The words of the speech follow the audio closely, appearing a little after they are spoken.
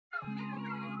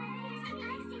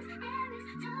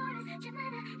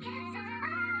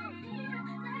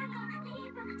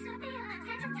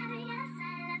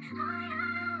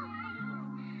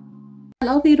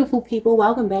Hello beautiful people,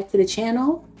 welcome back to the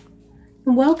channel,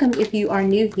 and welcome if you are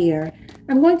new here.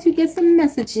 I'm going to get some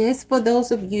messages for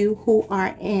those of you who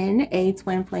are in a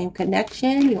twin flame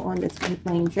connection. You're on this twin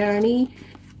flame journey.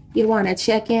 You want to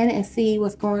check in and see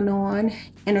what's going on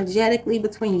energetically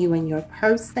between you and your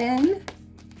person.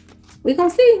 We're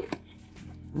gonna see.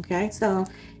 Okay, so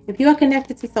if you are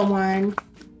connected to someone,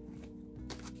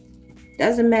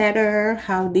 doesn't matter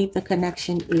how deep the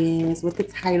connection is, what the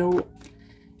title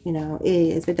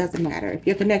is, it doesn't matter. If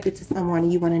you're connected to someone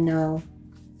and you want to know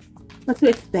what to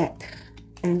expect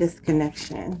in this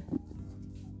connection,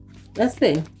 let's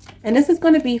see. And this is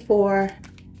going to be for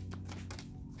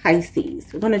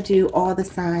Pisces. We're going to do all the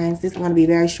signs. This is going to be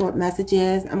very short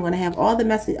messages. I'm going to have all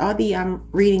the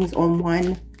readings on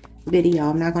one video.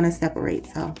 I'm not going to separate,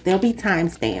 so they'll be time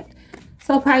stamped.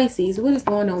 So Pisces, what is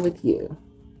going on with you?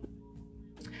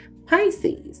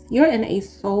 Pisces, you're in a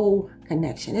soul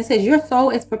connection. It says your soul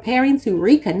is preparing to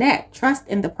reconnect. Trust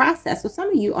in the process. So some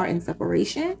of you are in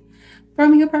separation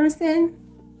from your person,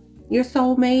 your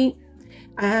soulmate.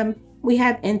 We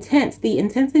have intense. The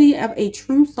intensity of a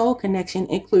true soul connection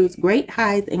includes great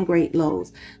highs and great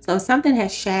lows. So if something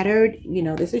has shattered,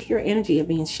 this is your energy of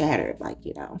being shattered. Like,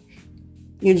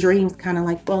 your dreams kind of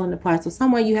like falling apart. So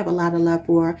someone you have a lot of love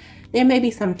for, there may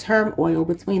be some turmoil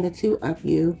between the two of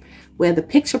you where the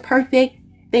picture perfect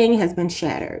thing has been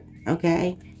shattered.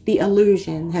 Okay, the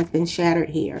illusion has been shattered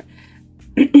here.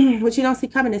 What you don't see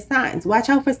coming is signs. Watch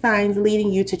out for signs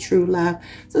leading you to true love.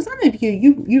 So some of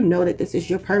you know that this is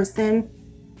your person.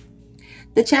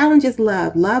 The challenge is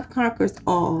love. Love conquers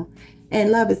all,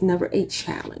 and love is never a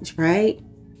challenge, right?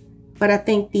 But I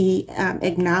think the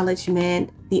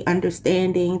acknowledgement, the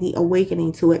understanding, the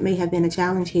awakening to it may have been a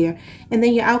challenge here. And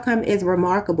then your outcome is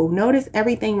remarkable. Notice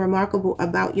everything remarkable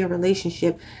about your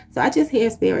relationship. So I just hear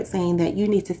Spirit saying that you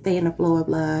need to stay in the flow of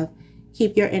love.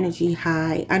 Keep your energy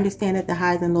high. Understand that the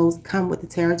highs and lows come with the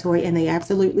territory, and they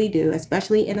absolutely do,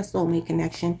 especially in a soulmate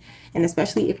connection, and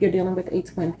especially if you're dealing with a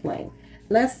twin flame.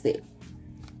 Let's see.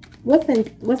 What's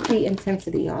the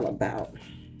intensity all about?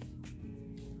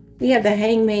 We have the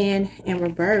Hangman in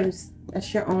reverse.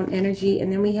 That's your own energy.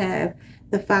 And then we have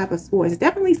the Five of Swords.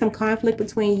 Definitely some conflict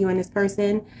between you and this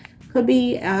person. Could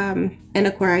be an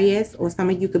Aquarius, or some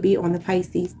of you could be on the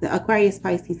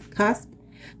Aquarius-Pisces cusp.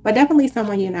 But definitely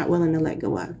someone you're not willing to let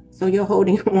go of. So you're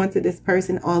holding on to this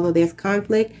person. Although there's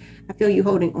conflict, I feel you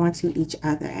holding on to each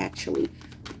other actually.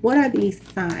 What are these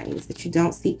signs that you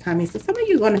don't see coming? So some of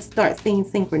you are going to start seeing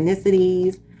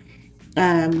synchronicities.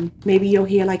 Maybe you'll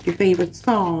hear like your favorite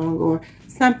song, or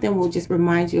something will just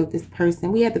remind you of this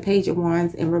person. We have the Page of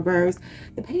Wands in reverse.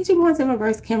 The Page of Wands in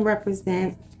reverse can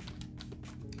represent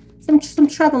some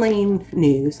troubling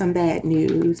news, some bad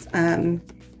news,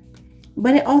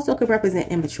 but it also could represent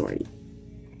immaturity.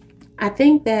 I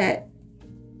think that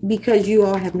because you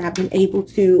all have not been able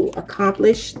to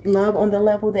accomplish love on the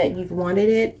level that you've wanted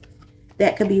it,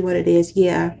 that could be what it is.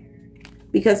 Yeah.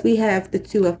 Because we have the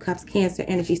Two of Cups, Cancer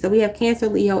energy. So we have Cancer,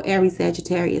 Leo, Aries,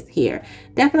 Sagittarius here.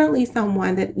 Definitely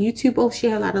someone that you two both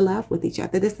share a lot of love with each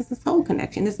other. This is a soul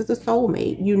connection. This is a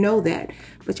soulmate. You know that.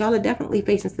 But y'all are definitely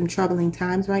facing some troubling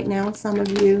times right now, some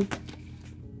of you.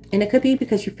 And it could be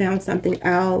because you found something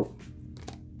out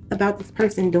about this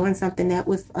person doing something that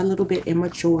was a little bit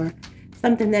immature.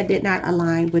 Something that did not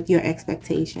align with your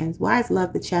expectations. Why is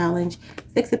love the challenge?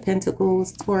 Six of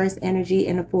Pentacles, Taurus energy,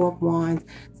 and the Four of Wands.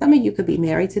 Some of you could be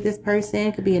married to this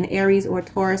person. Could be an Aries or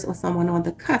Taurus, or someone on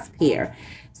the cusp here.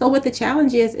 So what the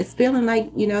challenge is feeling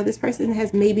like, this person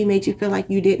has maybe made you feel like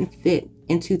you didn't fit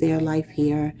into their life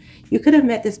here. You could have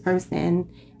met this person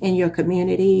in your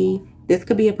community. This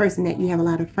could be a person that you have a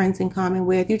lot of friends in common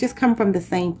with. You just come from the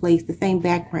same place, the same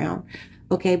background.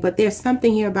 Okay, but there's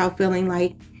something here about feeling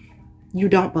like you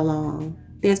don't belong.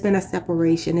 There's been a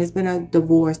separation. There's been a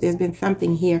divorce. There's been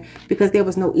something here because there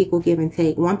was no equal give and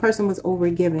take. One person was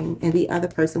overgiving and the other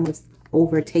person was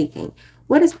overtaking.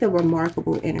 What is the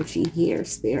remarkable energy here,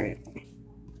 Spirit?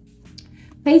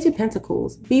 Page of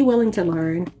Pentacles. Be willing to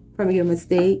learn from your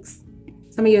mistakes.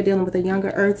 Some of you are dealing with a younger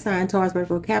earth sign, Taurus,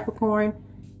 Virgo, Capricorn.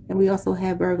 And we also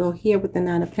have Virgo here with the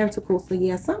Nine of Pentacles. So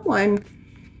yeah, someone,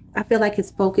 I feel like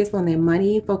is focused on their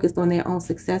money, focused on their own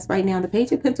success right now. The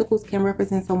Page of Pentacles can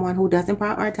represent someone who doesn't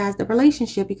prioritize the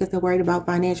relationship because they're worried about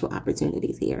financial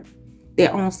opportunities here.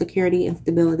 Their own security and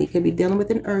stability. Could be dealing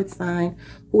with an earth sign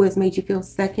who has made you feel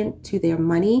second to their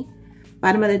money.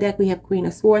 Bottom of the deck, we have Queen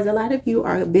of Swords. A lot of you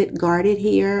are a bit guarded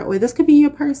here, or this could be your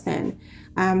person.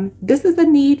 This is a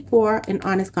need for an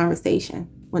honest conversation.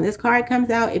 When this card comes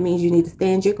out, it means you need to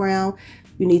stand your ground.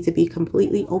 You need to be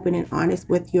completely open and honest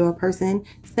with your person.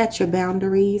 Set your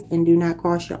boundaries and do not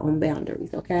cross your own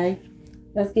boundaries, okay?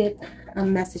 Let's get a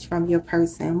message from your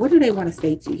person. What do they want to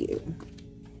say to you?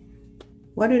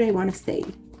 What do they want to say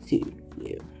to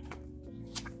you?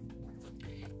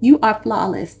 You are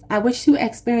flawless. I wish to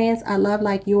experience a love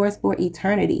like yours for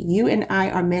eternity. You and I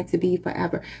are meant to be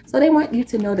forever. So they want you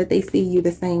to know that they see you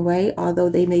the same way, although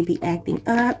they may be acting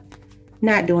up,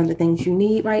 not doing the things you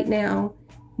need right now.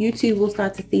 You two will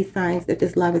start to see signs that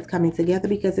this love is coming together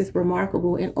because it's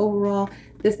remarkable. And overall,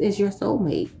 this is your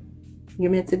soulmate.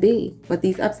 You're meant to be. But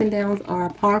these ups and downs are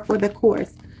a par for the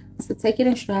course. So take it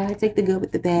in stride, take the good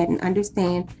with the bad, and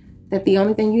understand that the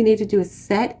only thing you need to do is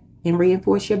set and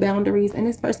reinforce your boundaries, and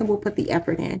this person will put the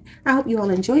effort in. I hope you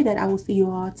all enjoy that. I will see you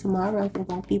all tomorrow for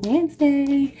Happy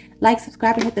Wednesday. Like,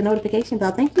 subscribe, and hit the notification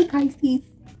bell. Thank you, Pisces.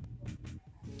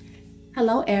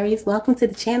 Hello, Aries. Welcome to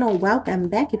the channel. Welcome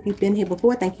back. If you've been here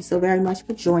before, thank you so very much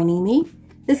for joining me.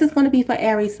 This is going to be for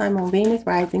Aries, Sun, Moon, Venus,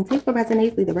 Rising. Take what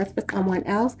resonates, leave the rest for someone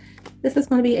else. This is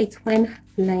going to be a twin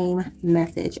flame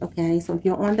message, okay? So if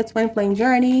you're on the twin flame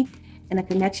journey and a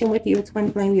connection with your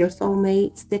twin flame, your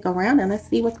soulmate, stick around and let's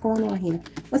see what's going on here.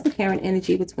 What's the current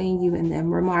energy between you and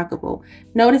them? Remarkable.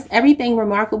 Notice everything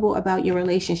remarkable about your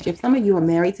relationship. Some of you are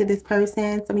married to this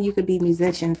person. Some of you could be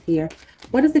musicians here.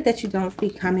 What is it that you don't see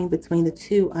coming between the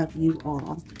two of you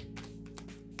all?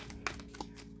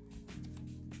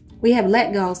 We have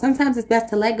let go. Sometimes it's best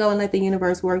to let go and let the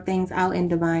universe work things out in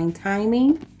divine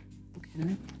timing.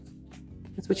 Okay.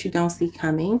 That's what you don't see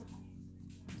coming.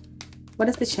 What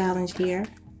is the challenge here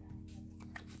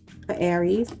for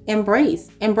Aries? Embrace.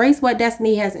 Embrace what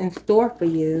destiny has in store for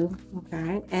you.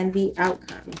 Okay. And the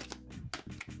outcome.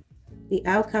 The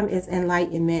outcome is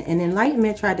enlightenment. And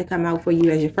enlightenment tried to come out for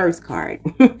you as your first card.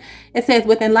 It says,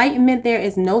 with enlightenment, there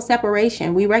is no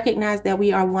separation. We recognize that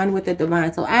we are one with the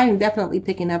divine. So I am definitely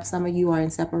picking up some of you are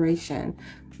in separation.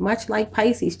 Much like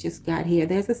Pisces just got here.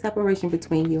 There's a separation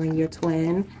between you and your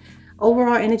twin.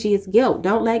 Overall energy is guilt.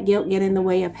 Don't let guilt get in the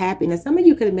way of happiness. Some of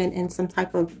you could have been in some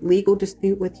type of legal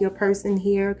dispute with your person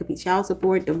here. It could be child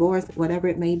support, divorce, whatever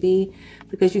it may be.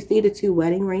 Because you see the 2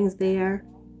 wedding rings there.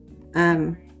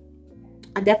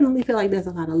 I definitely feel like there's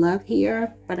a lot of love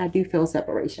here, but I do feel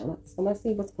separation. So let's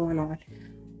see what's going on.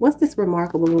 What's this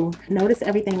remarkable? Notice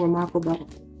everything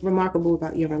remarkable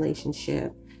about your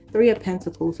relationship. 3 of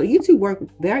Pentacles. So you two work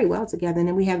very well together. And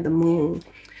then we have the Moon.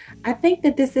 I think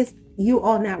that this is you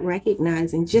all not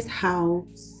recognizing just how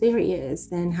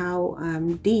serious and how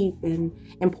deep and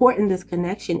important this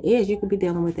connection is. You could be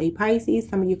dealing with a Pisces.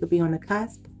 Some of you could be on the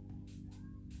cusp.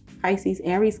 Pisces,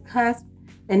 Aries cusp.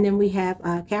 And then we have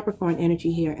Capricorn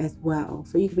energy here as well.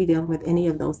 So you could be dealing with any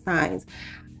of those signs.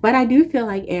 But I do feel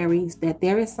like, Aries, that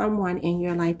there is someone in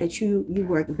your life that you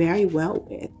work very well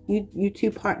with. You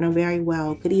two partner very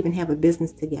well. Could even have a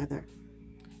business together.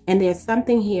 And there's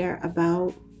something here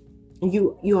about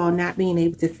you all not being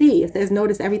able to see. It says,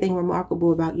 notice everything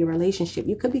remarkable about your relationship.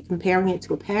 You could be comparing it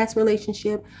to a past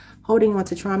relationship, holding on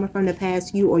to trauma from the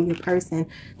past, you or your person.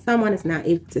 Someone is not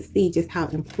able to see just how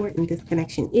important this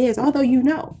connection is, although you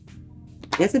know.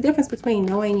 There's a difference between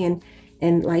knowing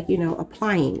and like, you know,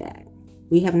 applying that.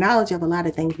 We have knowledge of a lot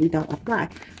of things we don't apply.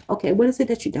 Okay, what is it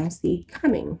that you don't see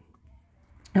coming?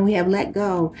 And we have let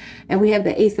go. And we have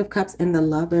the Ace of Cups and the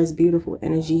Lovers, beautiful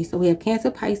energy. So we have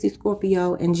Cancer, Pisces,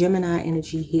 Scorpio, and Gemini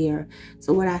energy here.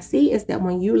 So what I see is that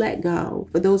when you let go,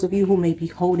 for those of you who may be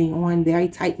holding on very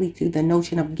tightly to the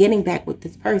notion of getting back with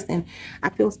this person, I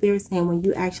feel Spirit saying when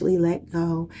you actually let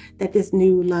go, that this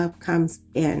new love comes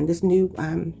in, this new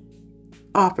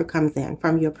offer comes in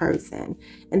from your person.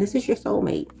 And this is your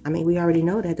soulmate. I mean, we already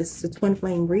know that this is a twin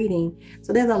flame reading.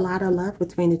 So there's a lot of love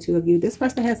between the two of you. This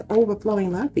person has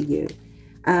overflowing love for you.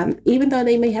 Even though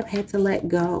they may have had to let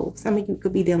go. Some of you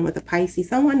could be dealing with a Pisces.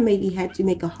 Someone maybe had to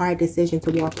make a hard decision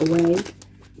to walk away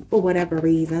for whatever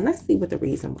reason. Let's see what the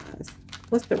reason was.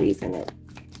 What's the reason that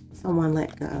someone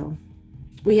let go?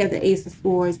 We have the Ace of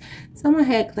Swords. Someone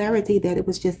had clarity that it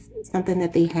was just something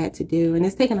that they had to do. And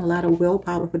it's taken a lot of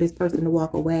willpower for this person to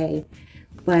walk away.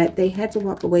 But they had to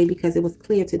walk away because it was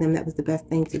clear to them that was the best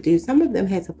thing to do. Some of them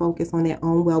had to focus on their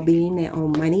own well-being, their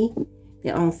own money,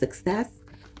 their own success.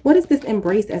 What is this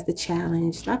embrace as the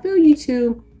challenge? So I feel you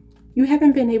two, you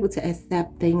haven't been able to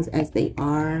accept things as they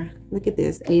are. Look at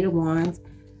this, 8 of Wands.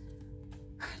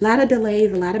 A lot of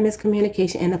delays, a lot of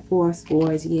miscommunication, and the 4 of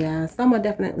Swords. Yeah, someone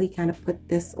definitely kind of put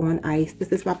this on ice. This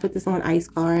is why I put this on ice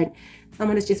card.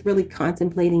 Someone is just really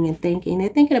contemplating and thinking. They're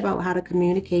thinking about how to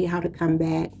communicate, how to come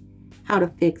back, how to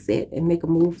fix it and make a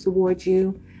move towards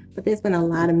you. But there's been a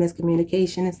lot of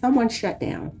miscommunication and someone shut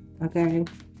down, okay?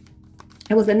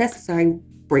 It was a necessary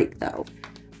break, though.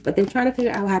 But they're trying to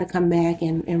figure out how to come back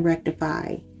and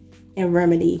rectify and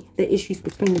remedy the issues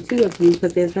between the two of you,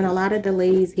 because there's been a lot of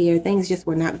delays here. Things just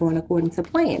were not going according to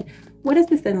plan. What is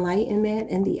this enlightenment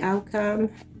and the outcome?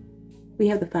 We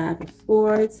have the 5 of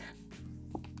Swords,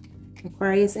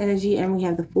 Aquarius energy, and we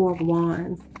have the 4 of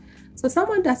Wands. So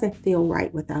someone doesn't feel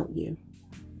right without you.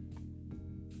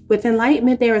 With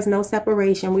enlightenment, there is no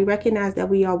separation. We recognize that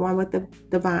we are one with the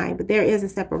divine, but there is a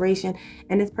separation,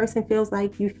 and this person feels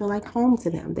like you feel like home to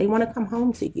them. They want to come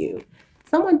home to you.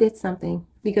 Someone did something,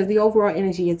 because the overall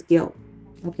energy is guilt,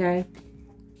 okay?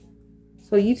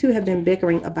 So you two have been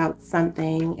bickering about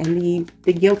something, and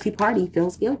the guilty party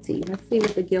feels guilty. Let's see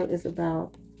what the guilt is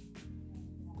about.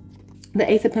 The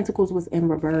Ace of Pentacles was in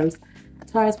reverse.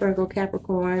 Taurus, Virgo,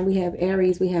 Capricorn. We have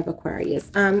Aries. We have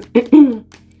Aquarius.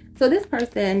 So this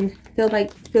person feels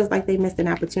like they missed an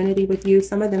opportunity with you.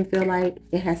 Some of them feel like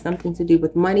it has something to do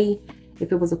with money.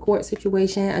 If it was a court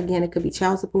situation, again, it could be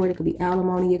child support, it could be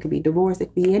alimony, it could be divorce, it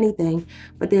could be anything.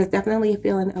 But there's definitely a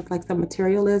feeling of like some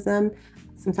materialism,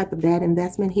 some type of bad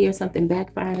investment here, something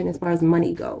backfiring as far as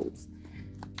money goes.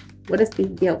 What is the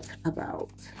guilt about?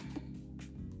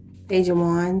 Page of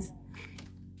Wands.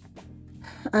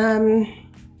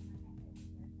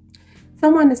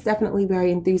 Someone is definitely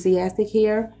very enthusiastic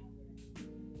here.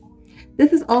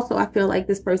 This is also, I feel like,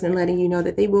 this person letting you know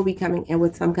that they will be coming in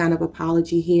with some kind of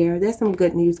apology here. There's some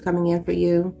good news coming in for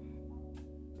you.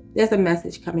 There's a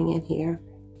message coming in here.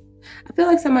 I feel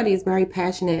like somebody is very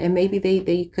passionate, and maybe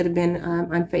they could have been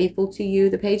unfaithful to you.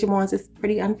 The Page of Wands is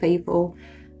pretty unfaithful.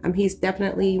 He's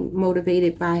definitely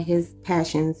motivated by his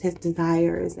passions, his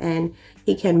desires, and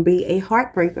he can be a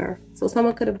heartbreaker. So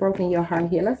someone could have broken your heart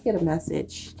here. Let's get a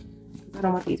message. I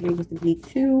don't want these readings to be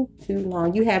too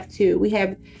long. You have 2. We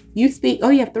have you speak. Oh,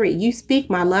 you have 3. You speak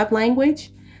my love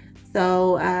language.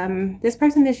 So this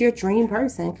person is your dream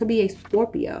person. Could be a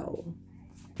Scorpio.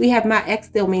 We have my ex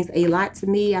still means a lot to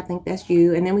me. I think that's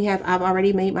you. And then we have I've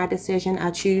already made my decision.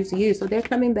 I choose you. So they're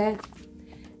coming back.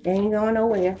 They ain't going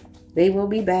nowhere. They will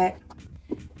be back.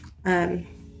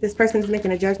 This person is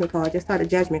making a judgment call. I just saw the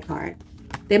judgment card.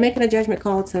 They're making a judgment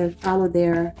call to follow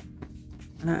their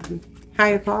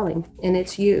higher calling, and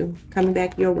it's you coming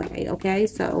back your way. Okay,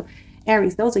 so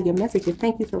Aries, those are your messages.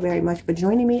 Thank you so very much for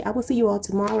joining me. I will see you all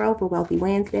tomorrow for Wealthy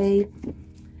Wednesday.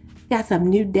 Got some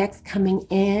new decks coming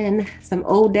in, some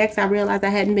old decks I realized I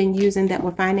hadn't been using that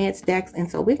were finance decks,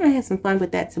 and so we're gonna have some fun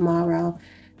with that tomorrow.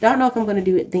 Don't know if I'm going to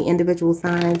do the individual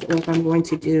signs or if I'm going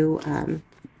to do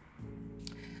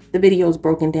the videos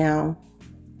broken down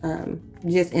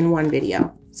just in one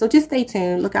video. So just stay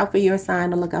tuned. Look out for your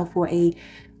sign, or look out for a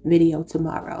video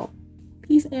tomorrow.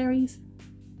 Peace, Aries.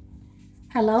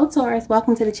 Hello, Taurus.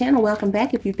 Welcome to the channel. Welcome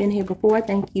back. If you've been here before,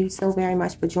 thank you so very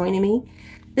much for joining me.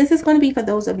 This is going to be for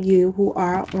those of you who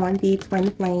are on the Twin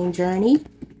Flame journey.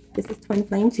 This is Twin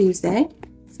Flame Tuesday.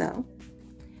 So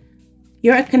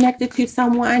you're connected to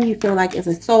someone you feel like is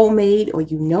a soulmate, or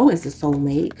you know is a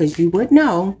soulmate, because you would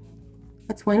know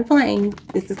a twin flame.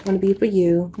 This is going to be for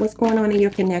you. What's going on in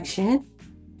your connection?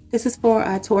 This is for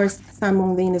Taurus, Sun,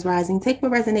 Moon, Venus, Rising. Take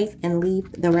what resonates and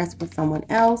leave the rest for someone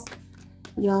else.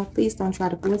 Y'all, please don't try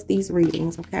to force these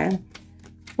readings, okay?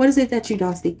 What is it that you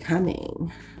don't see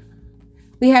coming?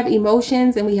 We have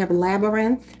emotions and we have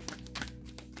labyrinth.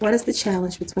 What is the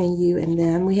challenge between you and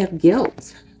them? We have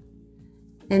guilt.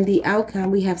 And the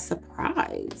outcome, we have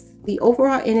surprise. The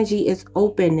overall energy is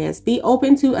openness. Be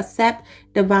open to accept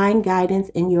divine guidance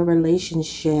in your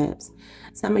relationships.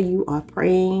 Some of you are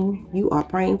praying. You are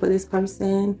praying for this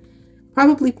person.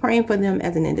 Probably praying for them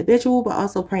as an individual, but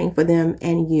also praying for them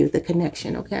and you, the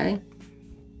connection, okay?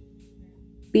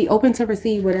 Be open to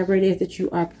receive whatever it is that you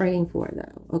are praying for,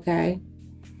 though, okay?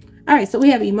 All right, so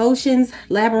we have emotions,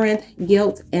 labyrinth,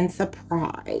 guilt, and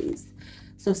surprise.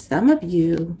 So some of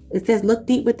you, it says, look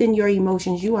deep within your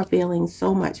emotions. You are feeling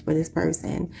so much for this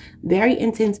person. Very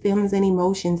intense feelings and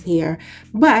emotions here.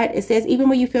 But it says, even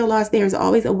when you feel lost, there's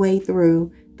always a way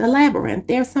through the labyrinth.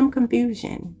 There's some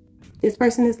confusion. This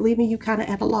person is leaving you kind of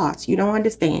at a loss. You don't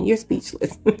understand. You're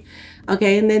speechless.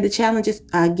 Okay, and then the challenge is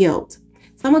guilt.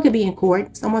 Someone could be in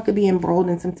court. Someone could be embroiled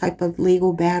in some type of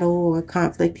legal battle or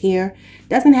conflict here.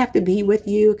 Doesn't have to be with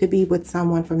you. It could be with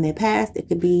someone from their past.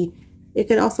 It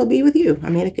could also be with you. I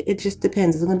mean, it just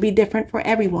depends. It's going to be different for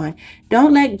everyone.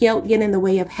 Don't let guilt get in the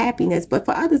way of happiness. But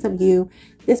for others of you,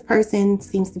 this person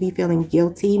seems to be feeling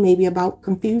guilty, maybe about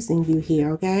confusing you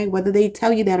here, okay? Whether they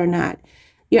tell you that or not.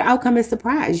 Your outcome is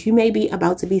surprise. You may be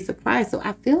about to be surprised. So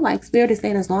I feel like Spirit is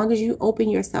saying, as long as you open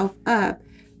yourself up,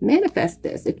 manifest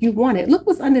this if you want it. Look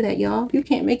what's under that, y'all. You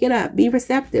can't make it up. Be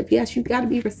receptive. Yes, you got to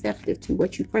be receptive to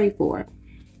what you pray for.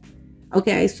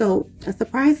 Okay, so a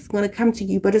surprise is going to come to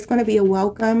you, but it's going to be a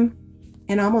welcome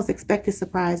and almost expected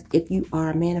surprise if you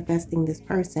are manifesting this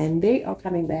person. They are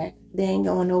coming back. They ain't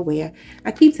going nowhere.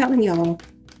 I keep telling y'all,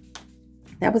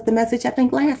 that was the message I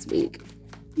think last week.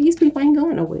 These people ain't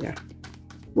going nowhere.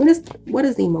 What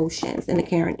is emotions and the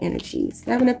current energy?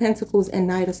 7 of Pentacles and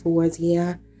Knight of Swords.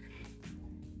 Yeah.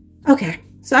 Okay.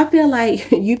 So I feel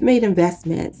like you've made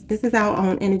investments. This is our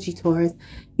own energy, Taurus.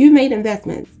 You've made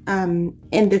investments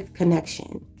in this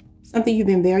connection. Something you've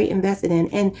been very invested in.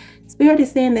 And Spirit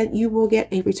is saying that you will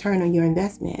get a return on your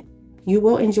investment. You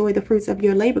will enjoy the fruits of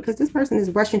your labor because this person is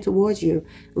rushing towards you.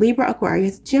 Libra,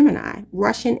 Aquarius, Gemini,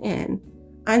 rushing in.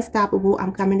 Unstoppable.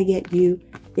 I'm coming to get you.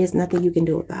 There's nothing you can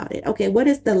do about it. Okay, what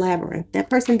is the labyrinth? That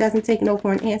person doesn't take no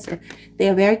for an answer. They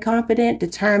are very confident,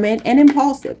 determined, and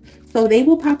impulsive. So they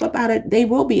will pop up they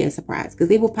will be a surprise because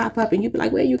they will pop up and you'll be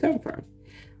like, where you come from?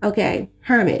 Okay,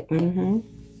 Hermit. And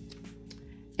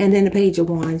then the Page of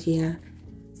Wands, yeah.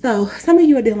 So some of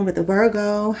you are dealing with a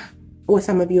Virgo, or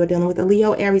some of you are dealing with a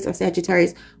Leo, Aries, or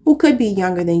Sagittarius who could be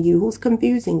younger than you, who's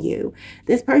confusing you.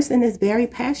 This person is very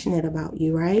passionate about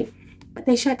you, right? But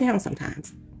they shut down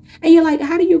sometimes. And you're like,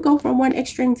 how do you go from one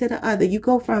extreme to the other? You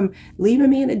go from leaving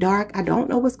me in the dark, I don't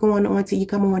know what's going on, till you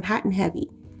come on hot and heavy.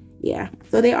 Yeah,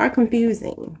 so they are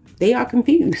confusing. They are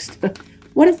confused.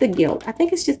 What is the guilt? I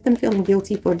think it's just them feeling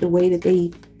guilty for the way that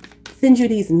they send you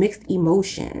these mixed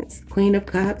emotions. Queen of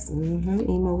Cups,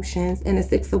 emotions, and the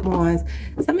Six of Wands.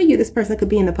 Some of you, this person could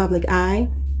be in the public eye,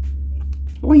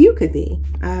 or you could be.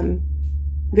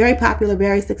 Very popular,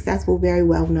 very successful, very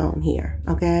well known here,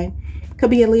 okay?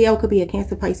 Could be a Leo, could be a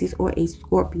Cancer, Pisces, or a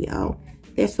Scorpio.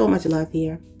 There's so much love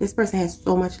here. This person has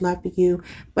so much love for you.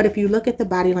 But if you look at the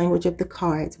body language of the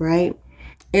cards, right?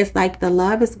 It's like the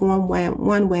love is going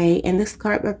one way, and this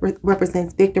card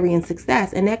represents victory and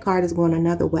success, and that card is going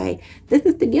another way. This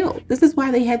is the guilt. This is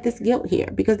why they had this guilt here,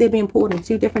 because they're being pulled in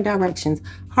 2 different directions.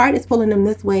 Heart is pulling them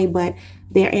this way, but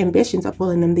their ambitions are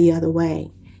pulling them the other way.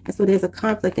 And so there's a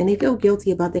conflict, and they feel guilty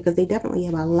about that because they definitely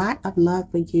have a lot of love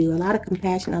for you, a lot of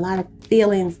compassion, a lot of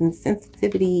feelings and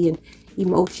sensitivity and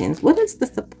emotions. What is the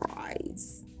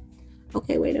surprise?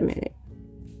 Okay, wait a minute.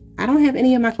 I don't have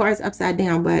any of my cards upside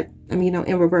down, but I mean,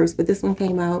 in reverse, but this one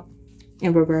came out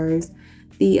in reverse.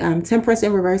 The Temperance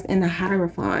in reverse and the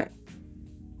Hierophant.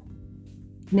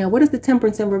 Now, what is the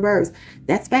Temperance in reverse?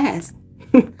 That's fast.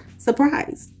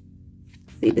 Surprise.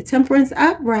 See, the Temperance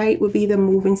upright would be them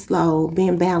moving slow,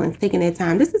 being balanced, taking their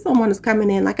time. This is someone who's coming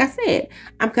in, like I said,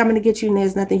 I'm coming to get you and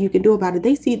there's nothing you can do about it.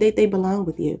 They see that they belong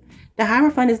with you. The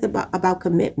Hierophant is about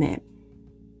commitment.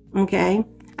 Okay?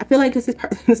 I feel like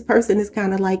this person is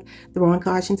kind of like throwing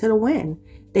caution to the wind.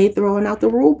 They throwing out the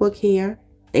rule book here.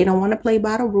 They don't want to play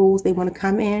by the rules. They want to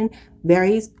come in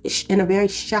in a very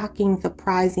shocking,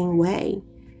 surprising way.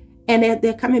 And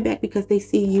they're coming back because they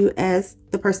see you as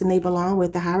the person they belong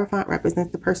with. The Hierophant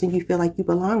represents the person you feel like you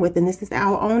belong with. And this is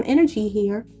our own energy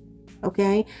here.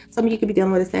 Okay. Some of you could be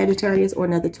dealing with a Sagittarius or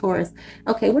another Taurus.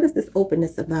 Okay. What is this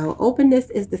openness about? Openness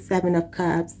is the 7 of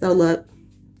Cups. So look,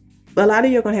 a lot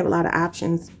of you are going to have a lot of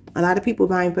options. A lot of people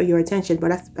vying for your attention.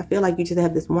 But I feel like you just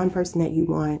have this one person that you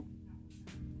want.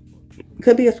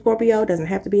 Could be a Scorpio. Doesn't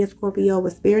have to be a Scorpio.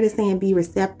 But Spirit is saying be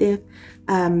receptive.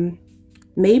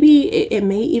 Maybe it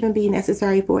may even be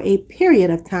necessary for a period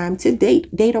of time to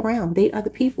date around, date other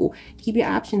people. Keep your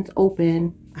options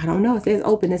open. I don't know. It says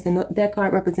openness, and that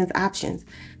card represents options.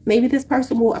 Maybe this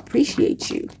person will appreciate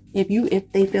you if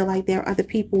they feel like there are other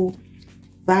people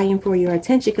vying for your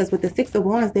attention. Because with the 6 of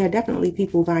Wands, there are definitely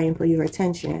people vying for your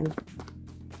attention.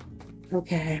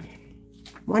 Okay.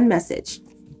 One message.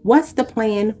 What's the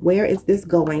plan? Where is this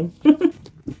going?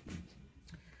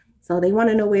 So they want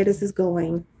to know where this is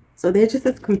going. So they're just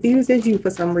as confused as you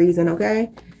for some reason, okay?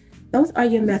 Those are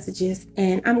your messages,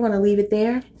 and I'm going to leave it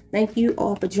there. Thank you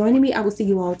all for joining me. I will see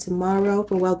you all tomorrow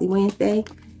for Wealthy Wednesday.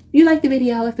 If you liked the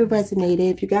video, if it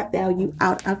resonated, if you got value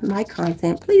out of my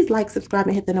content, please like, subscribe,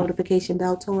 and hit the notification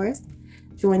bell, Taurus.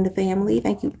 Join the family.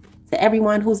 Thank you to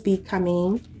everyone who's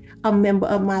becoming a member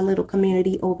of my little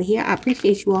community over here. I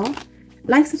appreciate you all.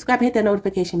 Like, subscribe, and hit that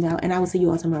notification bell, and I will see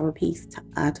you all tomorrow. Peace,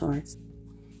 Taurus.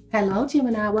 Hello,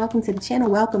 Gemini. Welcome to the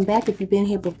channel. Welcome back. If you've been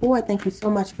here before, thank you so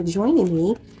much for joining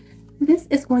me. This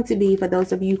is going to be for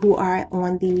those of you who are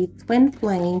on the twin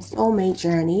flame soulmate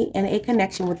journey and a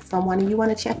connection with someone, and you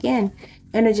want to check in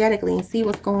energetically and see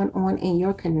what's going on in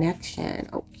your connection.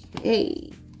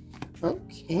 Okay.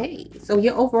 So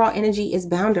your overall energy is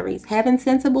boundaries. Having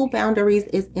sensible boundaries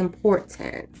is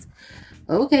important.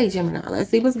 Okay, Gemini, let's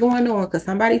see what's going on, because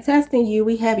somebody testing you.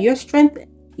 We have your strengths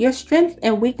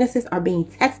and weaknesses are being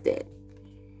tested.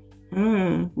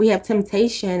 We have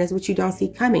temptation is what you don't see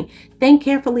coming. Think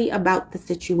carefully about the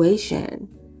situation.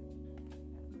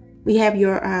 We have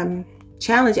your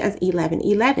challenge as 11.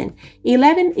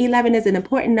 11 is an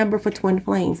important number for twin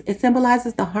flames. It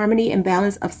symbolizes the harmony and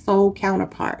balance of soul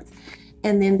counterparts.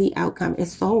 And then the outcome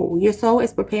is soul. Your soul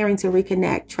is preparing to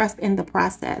reconnect. Trust in the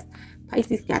process.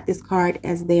 Pisces got this card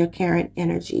as their current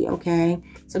energy, okay?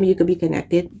 Some of you could be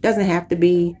connected. Doesn't have to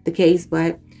be the case,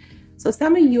 but so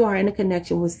some of you are in a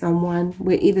connection with someone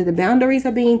where either the boundaries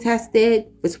are being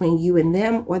tested between you and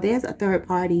them, or there's a third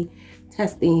party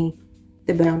testing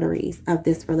the boundaries of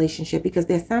this relationship, because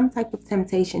there's some type of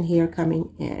temptation here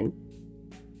coming in.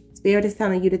 Spirit is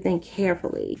telling you to think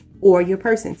carefully, or your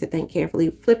person to think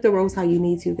carefully. Flip the roles how you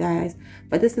need to, guys.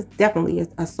 But this is definitely a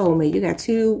soulmate. You got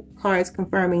two cards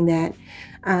confirming that.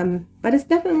 But it's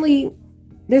definitely,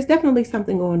 there's definitely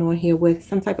something going on here with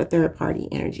some type of third party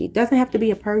energy. It doesn't have to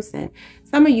be a person.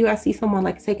 Some of you, I see someone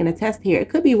like taking a test here. It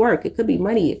could be work. It could be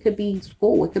money. It could be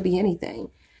school. It could be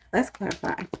anything. Let's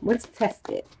clarify. What's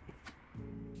tested?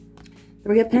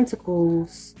 Three of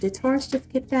Pentacles. Did Taurus just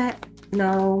get that?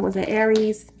 No. Was it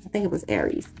Aries? I think it was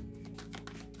Aries.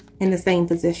 In the same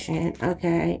position.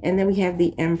 Okay. And then we have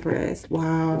the Empress.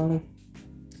 Wow.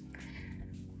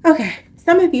 Okay.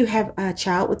 Some of you have a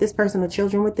child with this person or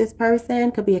children with this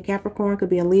person. Could be a Capricorn, could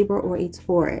be a Libra, or a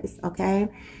Taurus. Okay.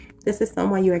 This is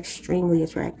someone you're extremely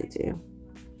attracted to.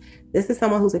 This is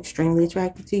someone who's extremely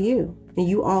attracted to you. And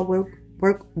you all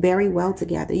work very well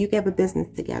together. You can have a business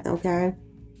together. Okay.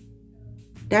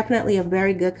 Definitely a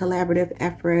very good collaborative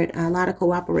effort. A lot of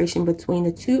cooperation between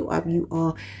the two of you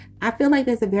all. I feel like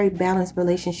there's a very balanced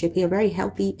relationship here. Very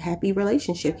healthy, happy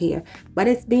relationship here. But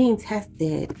it's being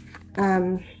tested.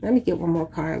 Let me get one more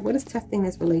card. What is testing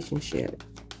this relationship?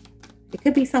 It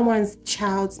could be someone's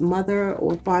child's mother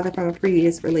or father from a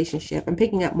previous relationship. I'm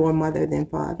picking up more mother than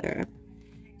father.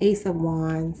 Ace of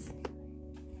Wands.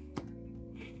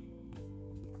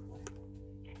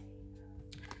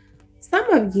 Some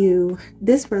of you,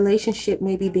 this relationship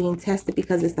may be being tested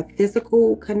because it's a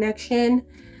physical connection,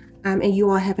 and you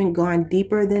all haven't gone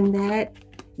deeper than that.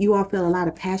 You all feel a lot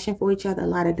of passion for each other, a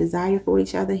lot of desire for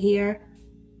each other here,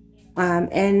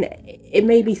 and it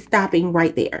may be stopping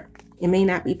right there. It may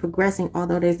not be progressing,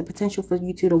 although there's the potential for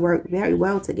you two to work very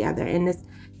well together, and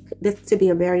this to be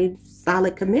a very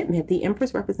solid commitment. The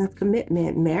Empress represents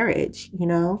commitment, marriage, you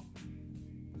know,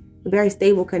 a very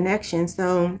stable connection.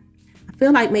 So I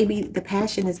feel like maybe the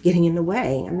passion is getting in the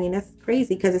way. I mean, that's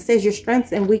crazy because it says your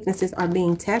strengths and weaknesses are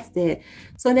being tested.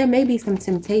 So there may be some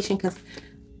temptation because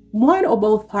one or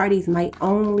both parties might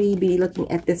only be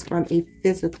looking at this from a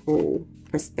physical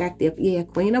perspective. Yeah,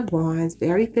 Queen of Wands,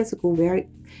 very physical,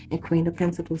 and Queen of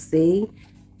Pentacles. See,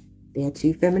 there are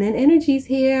two feminine energies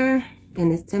here,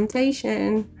 and it's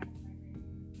temptation.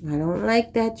 I don't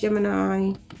like that,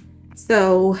 Gemini.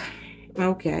 So,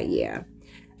 okay, yeah.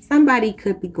 Somebody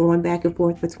could be going back and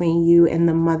forth between you and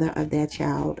the mother of their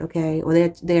child, okay? Or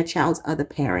their child's other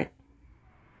parent.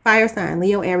 Fire sign,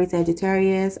 Leo, Aries,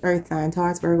 Sagittarius. Earth sign,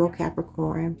 Taurus, Virgo,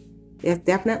 Capricorn. There's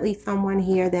definitely someone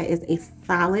here that is a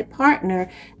solid partner.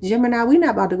 Gemini, we're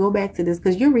not about to go back to this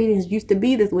because your readings used to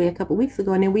be this way a couple weeks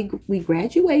ago. And then we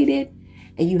graduated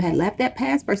and you had left that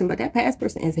past person, but that past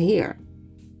person is here.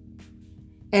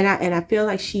 And I feel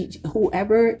like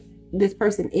whoever this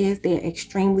person is, they're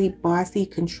extremely bossy,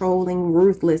 controlling,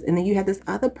 ruthless. And then you have this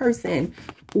other person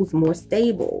who's more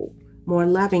stable, more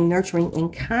loving, nurturing,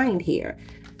 and kind here.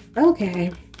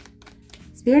 Okay.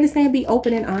 Spirit is saying be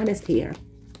open and honest here.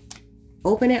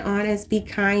 Open and honest, be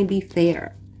kind, be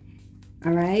fair.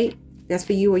 All right. That's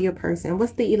for you or your person.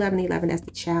 What's the 1111? That's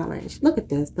the challenge. Look at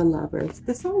this. The lovers,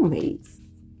 the soulmates,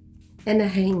 and the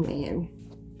hangman.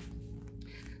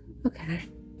 Okay.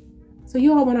 So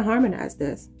you all want to harmonize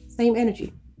this. Same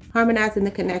energy. Harmonizing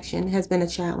the connection has been a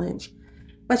challenge,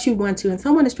 but you want to. And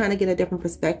someone is trying to get a different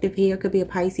perspective here. Could be a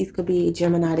Pisces, could be a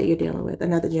Gemini that you're dealing with,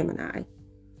 another Gemini.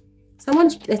 Someone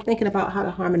is thinking about how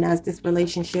to harmonize this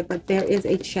relationship, but there is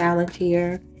a challenge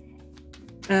here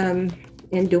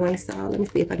in doing so. Let me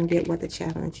see if I can get what the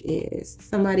challenge is.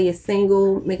 Somebody is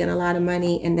single, making a lot of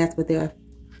money, and that's what they're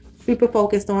super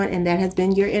focused on. And that has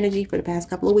been your energy for the past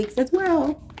couple of weeks as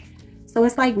well. So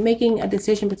it's like making a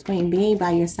decision between being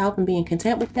by yourself and being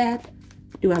content with that.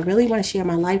 Do I really want to share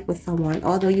my life with someone,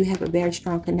 although you have a very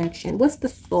strong connection? What's the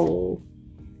soul?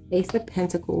 Ace of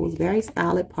Pentacles, very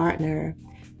solid partner.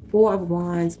 Four of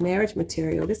Wands, marriage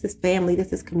material. This is family.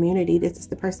 This is community. This is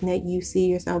the person that you see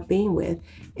yourself being with.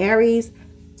 Aries,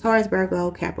 Taurus,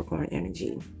 Virgo, Capricorn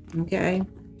energy. Okay.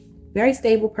 Very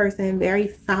stable person,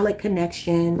 very solid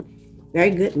connection,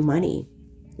 very good money.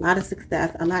 A lot of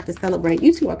success, a lot to celebrate.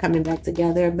 You two are coming back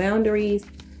together. Boundaries.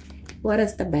 What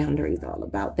is the boundaries all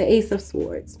about? The Ace of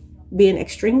Swords. Being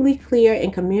extremely clear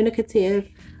and communicative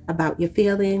about your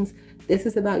feelings. This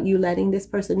is about you letting this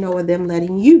person know, or them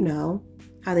letting you know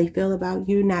how they feel about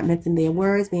you, not mincing their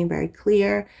words, being very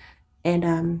clear,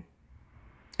 and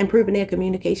improving their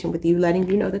communication with you, letting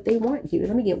you know that they want you.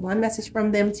 Let me get one message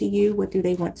from them to you. What do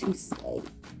they want to say?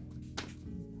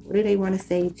 What do they want to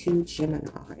say to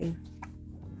Gemini?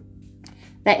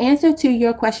 The answer to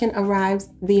your question arrives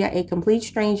via a complete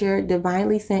stranger,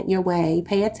 divinely sent your way.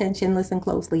 Pay attention, listen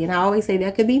closely. And I always say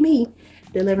that could be me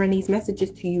delivering these messages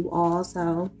to you all.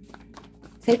 So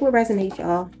take what resonates,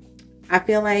 y'all. I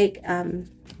feel like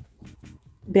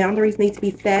boundaries need to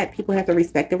be set. People have to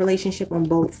respect the relationship on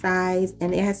both sides.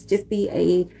 And it has to just be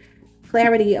a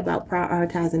clarity about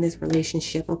prioritizing this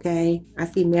relationship, okay? I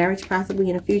see marriage possibly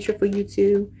in the future for you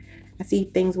two. I see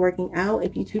things working out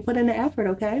if you two put in the effort,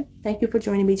 okay? Thank you for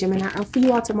joining me, Gemini. I'll see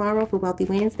you all tomorrow for Wealthy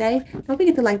Wednesday. Don't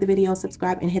forget to like the video,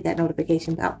 subscribe, and hit that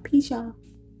notification bell. Peace, y'all.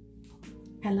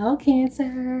 Hello,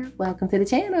 Cancer. Welcome to the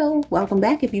channel. Welcome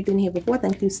back if you've been here before.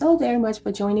 Thank you so very much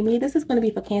for joining me. This is going to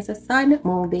be for Cancer, Sun,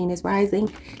 Moon, Venus, Rising.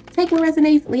 Take what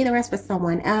resonates, leave the rest for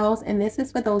someone else. And this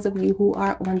is for those of you who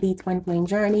are on the twin flame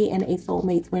journey and a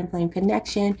soulmate twin flame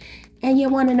connection. And you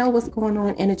want to know what's going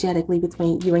on energetically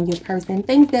between you and your person.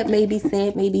 Things that may be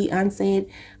said, may be unsaid.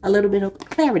 A little bit of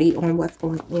clarity on what's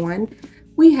going on.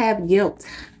 We have guilt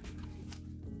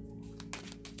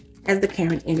as the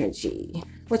current energy.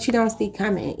 What you don't see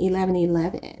coming,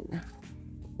 1111.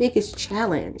 Biggest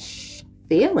challenge,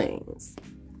 feelings.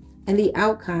 And the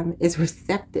outcome is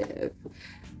receptive.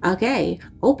 Okay,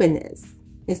 openness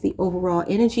is the overall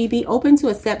energy. Be open to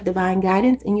accept divine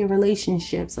guidance in your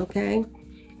relationships, okay?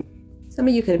 Some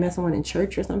of you could have met someone in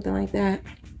church or something like that.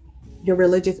 Your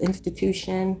religious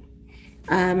institution.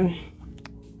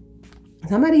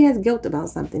 Somebody has guilt about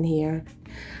something here.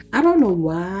 I don't know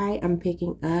why I'm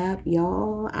picking up,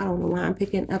 y'all. I don't know why I'm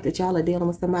picking up that y'all are dealing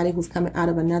with somebody who's coming out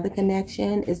of another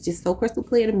connection. It's just so crystal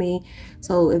clear to me.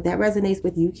 So if that resonates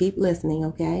with you, keep listening,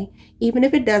 okay? Even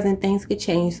if it doesn't, things could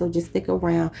change, so just stick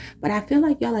around. But I feel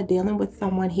like y'all are dealing with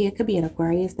someone here. It could be an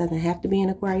Aquarius, doesn't have to be an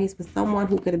Aquarius, but someone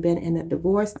who could have been in a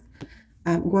divorce,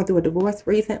 going through a divorce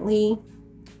recently,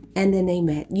 and then they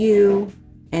met you,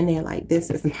 and they're like, this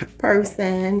is my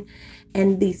person.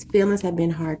 And these feelings have been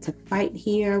hard to fight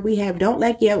here. We have don't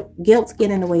let guilt get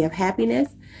in the way of happiness.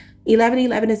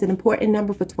 1111 is an important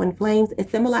number for twin flames. It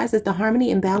symbolizes the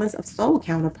harmony and balance of soul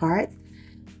counterparts.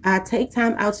 Take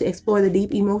time out to explore the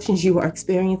deep emotions you are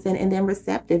experiencing, and then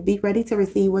receptive. Be ready to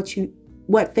receive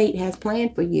what fate has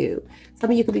planned for you.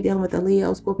 Some of you could be dealing with a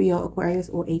Leo, Scorpio, Aquarius,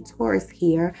 or a Taurus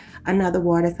here. Another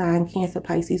water sign, Cancer,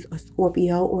 Pisces, or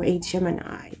Scorpio, or a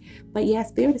Gemini. But yeah,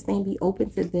 Spirit is saying be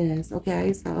open to this,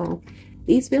 okay? So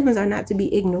these feelings are not to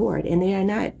be ignored, and they are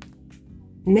not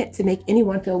meant to make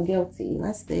anyone feel guilty.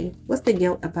 Let's see. What's the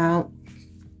guilt about?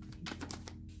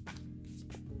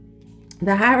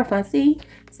 The Hierophant. See,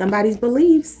 somebody's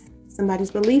belief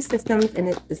systems,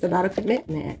 and it's about a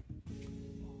commitment.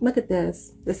 Look at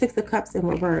this. The Six of Cups in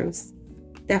reverse.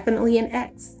 Definitely an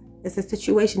ex. It's a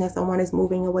situation that someone is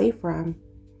moving away from.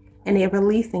 And they're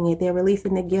releasing it. They're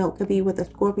releasing the guilt. Could be with a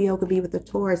Scorpio, could be with a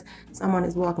Taurus. Someone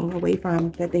is walking away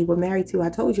from that they were married to. I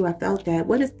told you I felt that.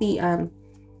 What is the,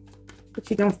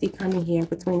 what you don't see coming here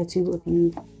between the two of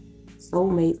you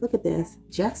soulmates? Look at this.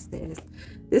 Justice.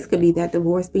 This could be that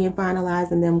divorce being finalized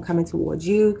and them coming towards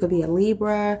you. Could be a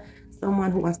Libra.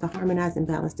 Someone who wants to harmonize and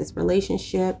balance this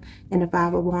relationship. And the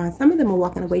Five of Wands. Some of them are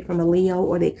walking away from a Leo,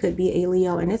 or they could be a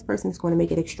Leo, and this person is going to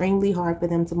make it extremely hard for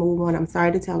them to move on. I'm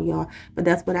sorry to tell y'all, but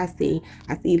that's what I see.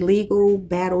 I see legal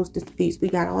battles, disputes. We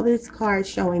got all these cards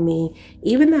showing me.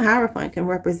 Even the Hierophant can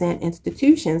represent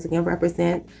institutions, it can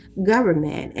represent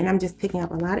government, and I'm just picking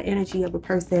up a lot of energy of a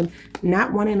person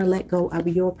not wanting to let go of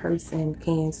your person,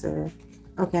 Cancer.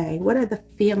 Okay, what are the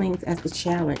feelings as the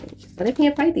challenge? So they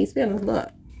can't fight these feelings. Look.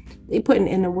 They're putting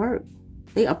in the work.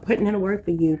 They are putting in the work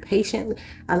for you patiently.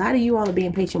 A lot of you all are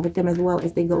being patient with them as well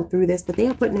as they go through this, but they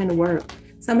are putting in the work.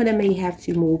 Some of them may have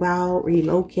to move out,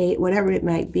 relocate, whatever it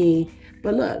might be.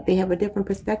 But look, they have a different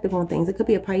perspective on things. It could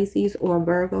be a Pisces or a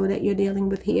Virgo that you're dealing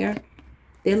with here.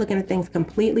 They're looking at things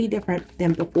completely different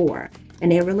than before. And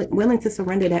they're really willing to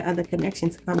surrender that other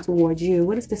connection to come towards you.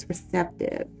 What is this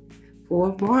receptive? Four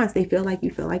of Wands, they feel like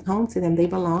you feel like home to them. They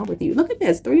belong with you. Look at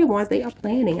this. Three of Wands, they are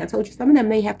planning. I told you some of them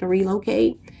may have to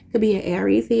relocate. Could be an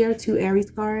Aries here, two Aries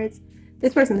cards.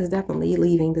 This person is definitely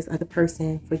leaving this other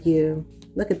person for you.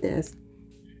 Look at this.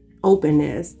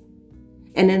 Openness.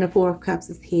 And then the Four of Cups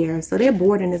is here. So they're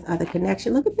boarding this other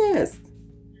connection. Look at this.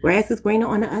 Grass is greener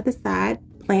on the other side,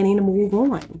 planning to move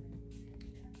on.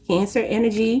 Cancer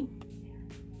energy.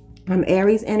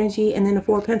 Aries energy. And then the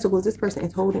Four of Pentacles, this person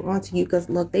is holding on to you because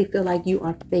look, they feel like you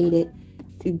are fated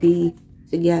to be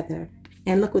together.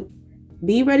 And look,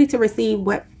 be ready to receive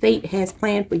what fate has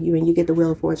planned for you, and you get the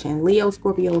Wheel of Fortune. Leo,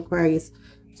 Scorpio, Aquarius,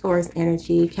 Taurus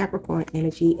energy, Capricorn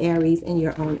energy, Aries, and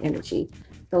your own energy.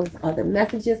 Those are the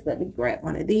messages. Let me grab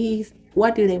one of these.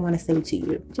 What do they want to say to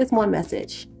you? Just one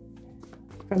message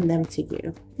from them to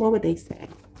you. What would they say?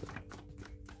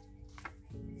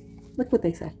 Look what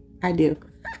they say. I do.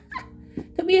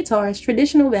 Could be a Taurus.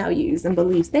 Traditional values and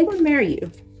beliefs. They want to marry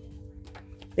you.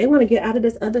 They want to get out of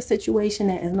this other situation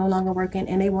that is no longer working,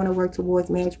 and they want to work towards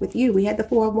marriage with you. We had the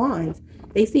Four of Wands.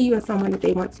 They see you as someone that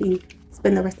they want to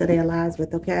spend the rest of their lives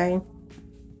with, okay?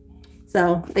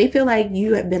 So they feel like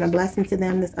you have been a blessing to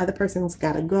them. This other person's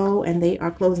got to go, and they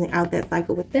are closing out that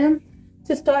cycle with them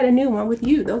to start a new one with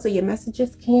you. Those are your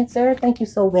messages, Cancer. Thank you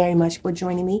so very much for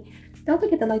joining me. Don't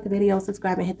forget to like the video,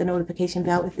 subscribe, and hit the notification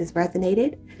bell if this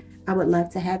resonated. I would love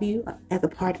to have you as a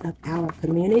part of our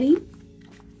community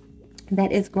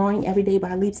that is growing every day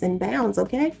by leaps and bounds,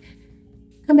 okay?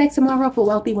 Come back tomorrow for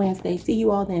Wealthy Wednesday. See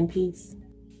you all then. Peace.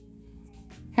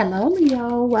 Hello,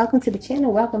 Leo. Welcome to the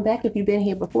channel. Welcome back. If you've been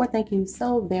here before, thank you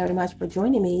so very much for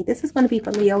joining me. This is going to be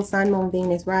for Leo, Sun, Moon,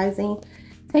 Venus, Rising.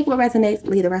 Take what resonates,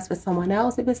 leave the rest for someone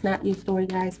else. If it's not your story,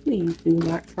 guys, please do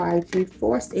not try to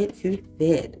force it to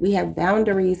fit. We have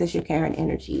boundaries as your current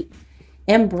energy.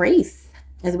 Embrace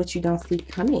as what you don't see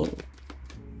coming.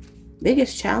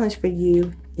 Biggest challenge for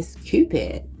you is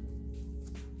Cupid.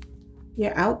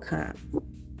 Your outcome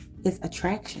is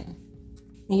attraction.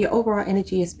 And your overall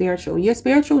energy is spiritual. Your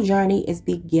spiritual journey is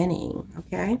beginning,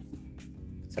 okay?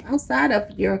 So outside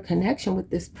of your connection with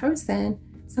this person,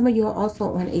 some of you are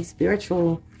also on a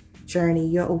spiritual journey.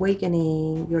 You're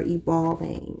awakening, you're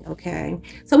evolving, okay?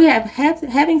 So we have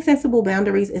having sensible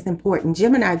boundaries is important.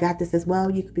 Gemini got this as well.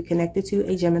 You could be connected to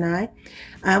a Gemini.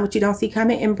 What you don't see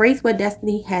coming. Embrace what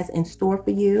destiny has in store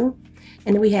for you.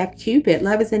 And then we have Cupid.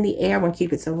 Love is in the air when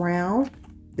Cupid's around.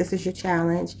 This is your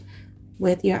challenge,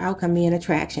 with your outcome being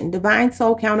attraction. Divine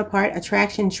soul counterpart.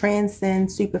 Attraction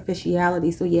transcends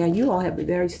superficiality. So yeah, you all have a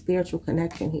very spiritual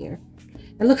connection here.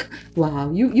 And look,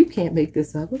 wow, you can't make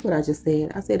this up. Look what I just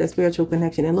said. I said a spiritual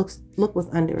connection, and look what's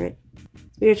under it.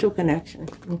 Spiritual connection,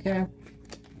 okay?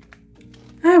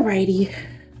 Alrighty,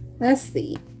 let's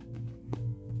see.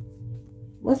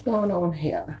 What's going on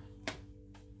here?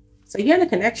 So you're in a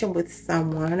connection with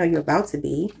someone, or you're about to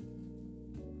be.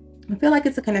 I feel like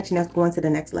it's a connection that's going to the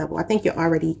next level. I think you're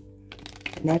already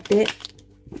connected,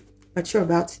 but you're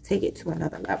about to take it to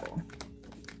another level.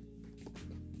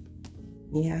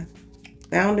 Yeah.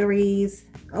 Boundaries.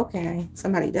 Okay.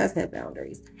 Somebody does have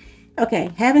boundaries.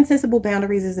 Okay. Having sensible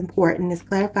boundaries is important. It's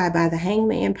clarified by the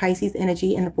Hangman, Pisces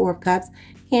energy, and the Four of Cups,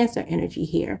 Cancer energy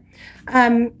here.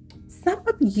 Some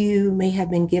of you may have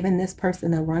been giving this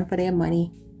person a run for their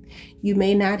money. You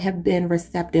may not have been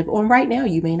receptive, or right now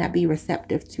you may not be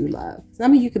receptive to love.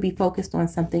 Some of you could be focused on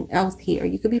something else here.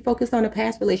 You could be focused on a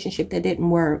past relationship that didn't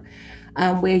work,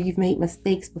 where you've made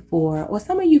mistakes before, or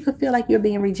some of you could feel like you're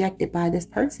being rejected by this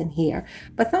person here.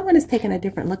 But someone is taking a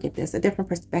different look at this, a different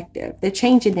perspective. They're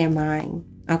changing their mind,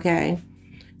 okay?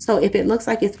 So if it looks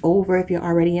like it's over if you're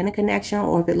already in a connection,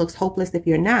 or if it looks hopeless if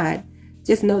you're not,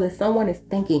 just know that someone is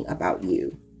thinking about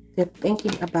you. They're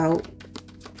thinking about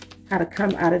how to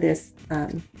come out of this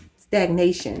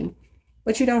stagnation,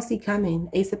 but you don't see coming.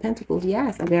 Ace of Pentacles,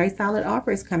 yes, a very solid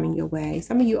offer is coming your way.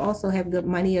 Some of you also have good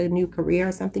money, a new career,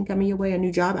 or something coming your way, a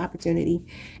new job opportunity.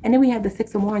 And then we have the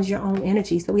Six of Wands, your own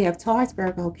energy. So we have Taurus,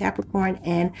 Virgo, Capricorn,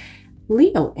 and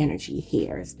Leo energy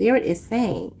here. Spirit is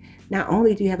saying, not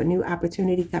only do you have a new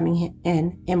opportunity coming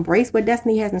in, embrace what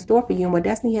destiny has in store for you. And what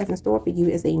destiny has in store for you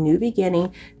is a new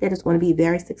beginning that is going to be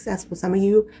very successful. Some of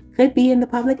you could be in the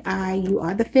public eye. You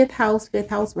are the fifth house. Fifth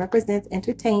house represents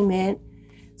entertainment.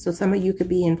 So some of you could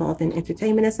be involved in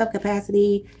entertainment in some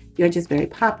capacity. You're just very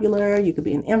popular. You could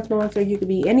be an influencer. You could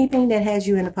be anything that has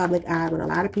you in the public eye, with a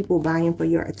lot of people vying for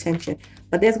your attention.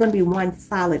 But there's going to be one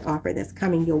solid offer that's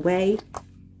coming your way.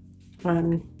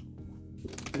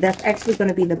 That's actually going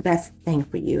to be the best thing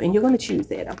for you, and you're going to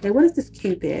choose it. Okay, what is this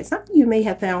Cupid? Some of you may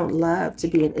have found love to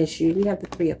be an issue. We have the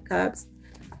Three of Cups,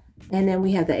 and then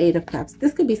we have the Eight of Cups.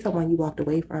 This could be someone you walked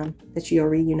away from that you're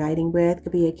reuniting with.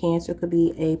 Could be a Cancer, could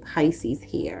be a Pisces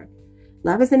here.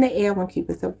 Love is in the air when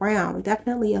Cupid's around.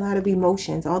 Definitely a lot of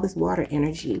emotions, all this water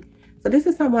energy. So this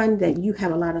is someone that you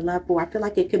have a lot of love for. I feel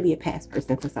like it could be a past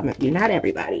person for some of you, not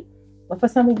everybody, but for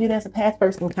some of you, there's a past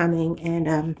person coming,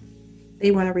 and they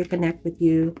want to reconnect with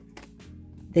you.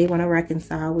 They want to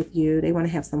reconcile with you. They want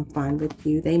to have some fun with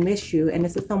you. They miss you. And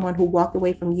this is someone who walked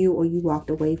away from you, or you walked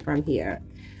away from here.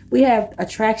 We have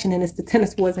attraction, and it's the Ten of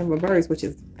Swords in reverse, which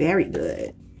is very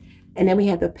good. And then we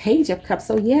have the Page of Cups.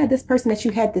 So yeah, this person that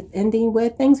you had this ending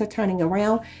with, things are turning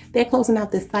around. They're closing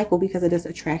out this cycle because of this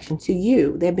attraction to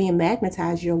you. They're being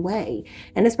magnetized your way.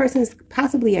 And this person is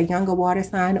possibly a younger water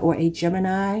sign or a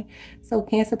Gemini. So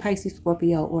Cancer, Pisces,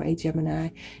 Scorpio, or a Gemini.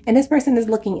 And this person is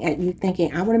looking at you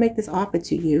thinking, I want to make this offer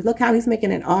to you. Look how he's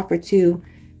making an offer to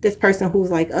this person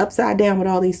who's like upside down with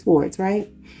all these swords, right?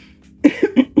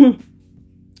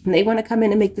 And they want to come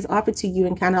in and make this offer to you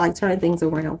and kind of like turn things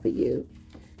around for you.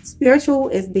 Spiritual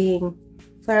is being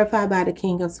clarified by the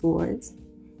King of Swords.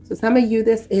 So some of you,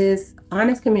 this is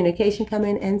honest communication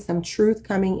coming in, some truth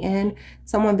coming in,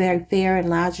 someone very fair and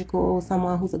logical,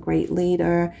 someone who's a great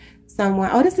leader,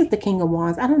 someone, oh, this is the King of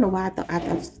Wands. I don't know why I thought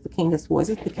it was the King of Swords.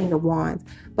 It's the King of Wands,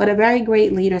 but a very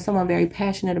great leader, someone very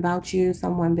passionate about you,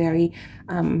 someone very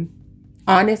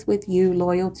honest with you,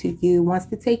 loyal to you, wants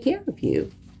to take care of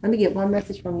you. Let me get one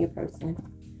message from your person.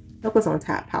 Look what's on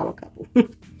top, power couple.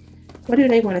 What do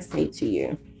they want to say to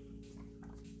you?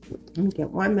 Let me get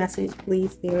one message,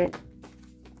 please, Spirit.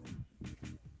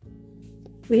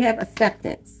 We have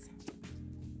acceptance.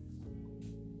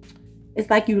 It's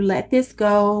like you let this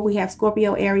go. We have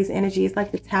Scorpio, Aries energy. It's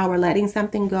like the Tower, letting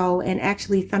something go, and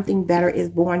actually something better is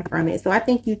born from it. So I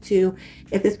think you too,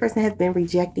 if this person has been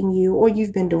rejecting you, or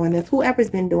you've been doing this,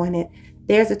 whoever's been doing it,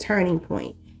 there's a turning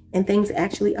point. And things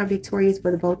actually are victorious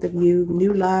for the both of you.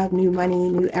 New love, new money,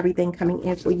 new everything coming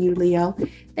in for you, Leo.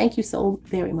 Thank you so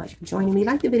very much for joining me.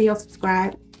 Like the video,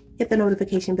 subscribe, hit the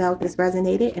notification bell if this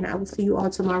resonated, and I will see you all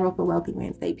tomorrow for Wealthy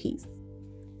Wednesday. Peace.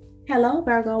 Hello,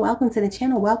 Virgo. Welcome to the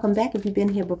channel. Welcome back if you've been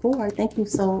here before. Thank you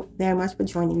so very much for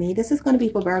joining me. This is going to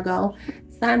be for Virgo,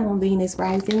 Sun, Moon, Venus,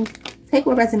 Rising. Take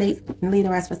what resonates and leave the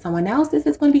rest for someone else. This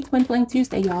is going to be Twin Flame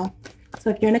Tuesday, y'all. So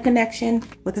if you're in a connection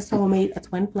with a soulmate, a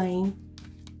twin flame,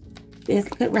 this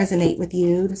could resonate with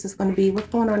you. This is going to be what's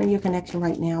going on in your connection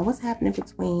right now. What's happening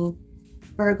between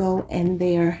Virgo and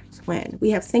their twin. We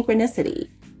have synchronicity.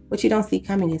 What you don't see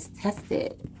coming is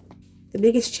tested. The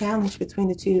biggest challenge between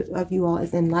the two of you all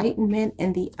is enlightenment,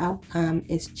 and the outcome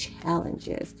is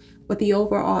challenges. With the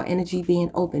overall energy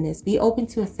being openness. Be open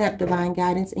to accept divine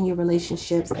guidance in your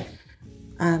relationships.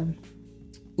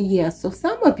 Yeah, so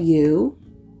some of you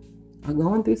are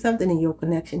going through something in your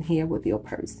connection here with your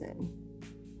person.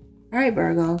 All right,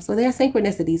 Virgo. So there are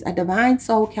synchronicities. A divine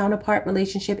soul counterpart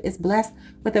relationship is blessed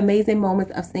with amazing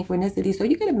moments of synchronicity. So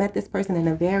you could have met this person in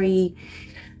a very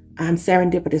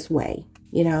serendipitous way,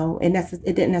 you know, and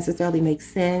it didn't necessarily make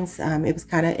sense.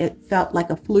 It felt like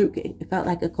a fluke. It felt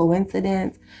like a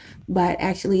coincidence, but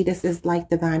actually this is like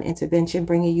divine intervention,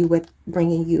 bringing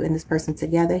you and this person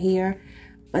together here.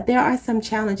 But there are some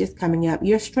challenges coming up.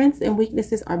 Your strengths and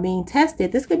weaknesses are being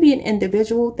tested. This could be an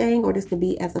individual thing, or this could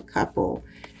be as a couple.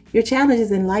 Your challenge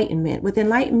is enlightenment. With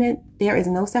enlightenment, there is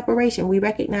no separation. We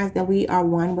recognize that we are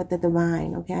one with the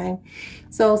divine, okay?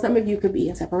 So some of you could be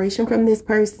in separation from this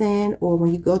person, or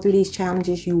when you go through these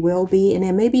challenges, you will be. And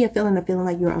then maybe a feeling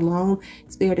like you're alone.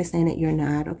 Spirit is saying that you're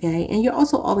not, okay? And you're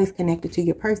also always connected to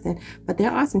your person, but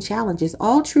there are some challenges.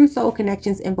 All true soul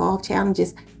connections involve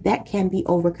challenges that can be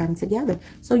overcome together.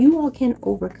 So you all can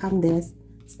overcome this.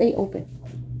 Stay open.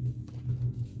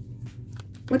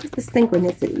 What is the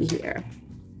synchronicity here?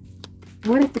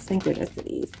 What is the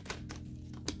synchronicities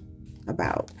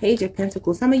about? Page of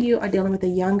Pentacles. Some of you are dealing with a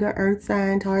younger earth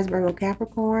sign, Taurus, Virgo,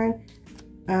 Capricorn.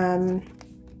 And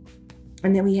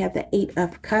then we have the Eight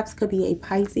of Cups. Could be a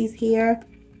Pisces here.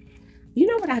 You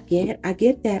know what I get? I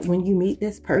get that when you meet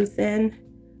this person,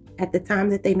 at the time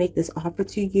that they make this offer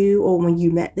to you, or when you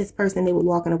met this person, they were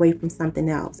walking away from something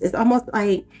else. It's almost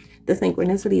like the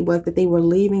synchronicity was that they were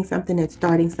leaving something and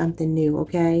starting something new,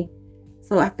 okay?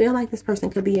 So I feel like this person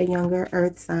could be a younger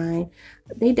earth sign.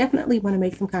 They definitely want to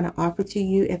make some kind of offer to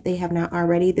you if they have not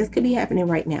already. This could be happening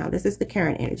right now. This is the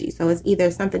current energy. So it's either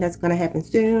something that's going to happen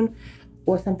soon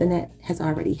or something that has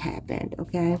already happened,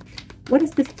 okay? What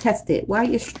is this tested? Why are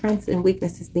your strengths and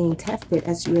weaknesses being tested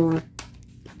as your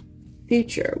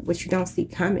future, which you don't see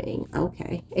coming?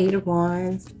 Okay, Eight of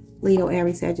Wands, Leo,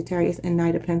 Aries, Sagittarius, and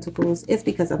Knight of Pentacles. It's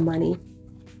because of money.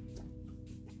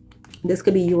 This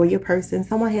could be you or your person.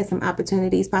 Someone has some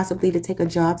opportunities possibly to take a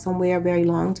job somewhere, a very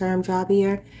long-term job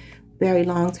here, very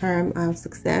long-term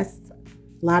success,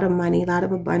 a lot of money, a lot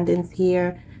of abundance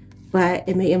here, but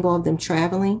it may involve them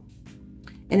traveling.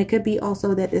 And it could be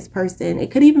also that this person, it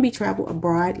could even be travel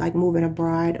abroad, like moving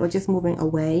abroad or just moving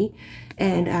away.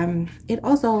 And it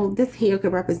also, this here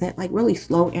could represent like really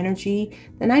slow energy.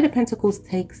 The Knight of Pentacles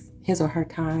takes his or her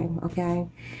time, okay?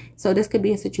 So this could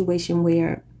be a situation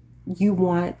where you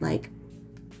want like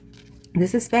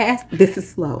This is fast, this is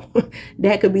slow.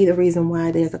 That could be the reason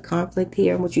why there's a conflict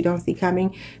here, which you don't see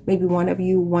coming. Maybe one of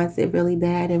you wants it really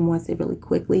bad and wants it really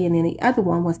quickly, and then the other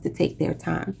one wants to take their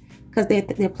time because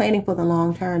they're planning for the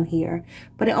long term here.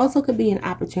 But it also could be an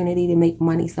opportunity to make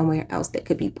money somewhere else that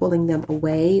could be pulling them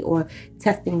away or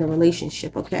testing the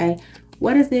relationship, okay?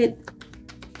 What is it?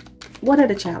 What are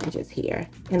the challenges here?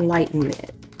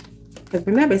 Enlightenment. Because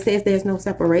remember, it says there's no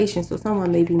separation, so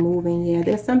someone may be moving. Yeah,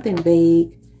 there's something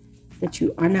vague that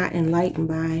you are not enlightened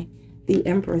by. The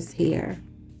Empress here.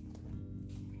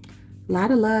 A lot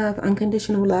of love,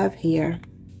 unconditional love here.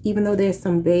 Even though there's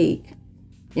some vague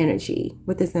energy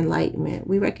with this enlightenment,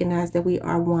 we recognize that we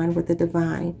are one with the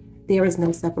divine. There is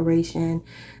no separation.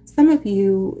 Some of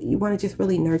you want to just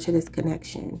really nurture this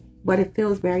connection, but it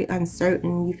feels very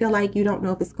uncertain. You feel like you don't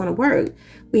know if it's going to work.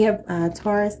 We have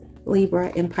Taurus,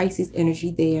 Libra, and Pisces energy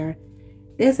there.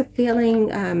 There's a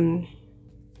feeling...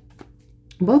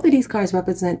 both of these cards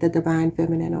represent the divine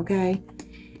feminine, okay?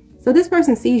 So this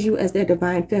person sees you as their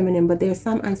divine feminine, but there's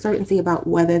some uncertainty about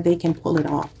whether they can pull it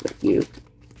off with you.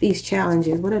 These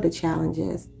challenges, what are the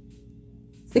challenges?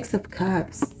 Six of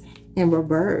Cups in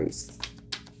reverse.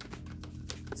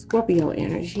 Scorpio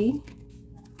energy.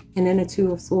 And then the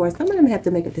Two of Swords. Some of them have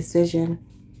to make a decision.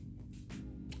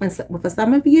 And so, for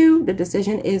some of you, the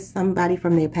decision is somebody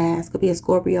from their past. Could be a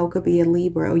Scorpio, could be a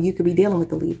Libra, or you could be dealing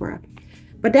with a Libra.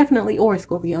 But definitely, or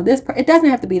Scorpio. It doesn't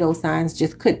have to be those signs,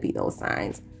 just could be those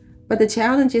signs. But the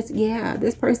challenge is, yeah,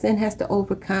 this person has to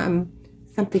overcome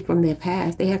something from their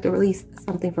past. They have to release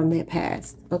something from their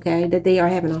past, okay, that they are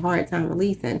having a hard time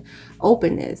releasing.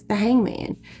 Openness, the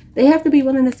Hangman. They have to be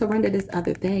willing to surrender this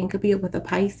other thing. Could be with a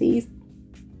Pisces.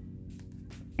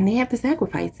 And they have to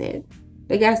sacrifice it.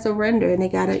 They got to surrender, and they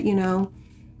got to, you know,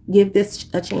 give this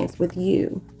a chance with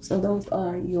you. So those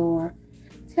are your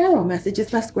tarot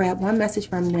messages. Let's grab one message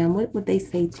from them. What would they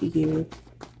say to you?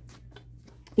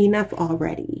 Enough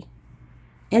already.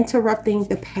 Interrupting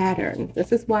the pattern.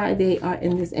 This is why they are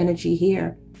in this energy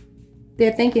here.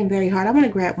 They're thinking very hard. I want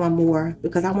to grab one more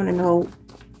because I want to know,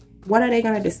 what are they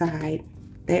going to decide?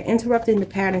 They're interrupting the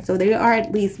pattern, so they are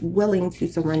at least willing to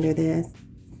surrender this.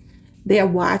 They're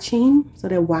watching, so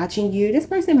they're watching you. This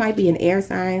person might be an air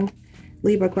sign,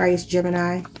 Libra, Aquarius,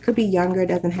 Gemini. Could be younger,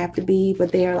 doesn't have to be,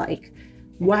 but they're like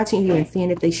watching you and seeing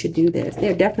if they should do this.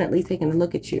 They're definitely taking a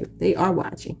look at you. They are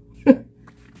watching.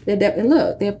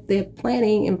 They're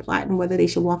planning and plotting whether they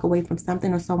should walk away from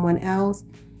something or someone else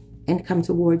and come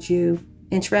towards you.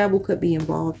 And travel could be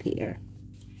involved here.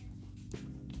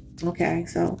 Okay,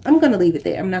 so I'm going to leave it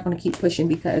there. I'm not going to keep pushing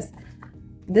because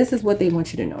this is what they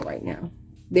want you to know right now.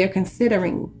 They're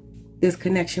considering this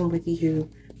connection with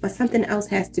you, but something else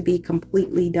has to be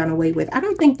completely done away with. I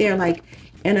don't think they're like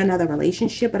in another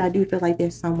relationship, but I do feel like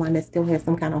there's someone that still has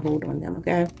some kind of hold on them,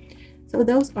 okay? So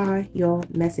those are your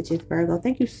messages, Virgo.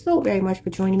 Thank you so very much for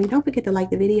joining me. Don't forget to like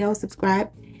the video,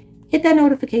 subscribe, hit that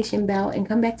notification bell, and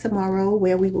come back tomorrow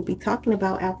where we will be talking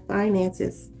about our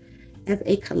finances as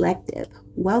a collective.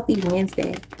 Wealthy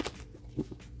Wednesday.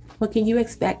 What can you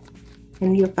expect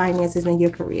in your finances and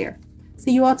your career?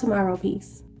 See you all tomorrow.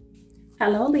 Peace.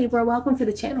 Hello, Libra. Welcome to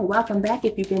the channel. Welcome back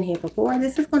if you've been here before.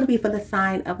 This is going to be for the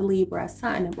sign of Libra,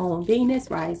 Sun, Moon, Venus,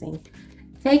 Rising.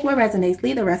 Take what resonates,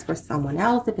 leave the rest for someone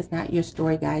else. If it's not your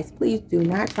story, guys, please do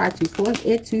not try to force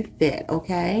it to fit,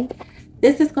 okay?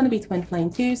 This is going to be Twin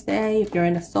Flame Tuesday. If you're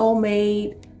in a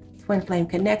soulmate, twin flame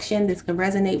connection, this could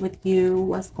resonate with you.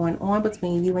 What's going on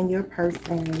between you and your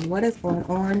person? What is going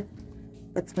on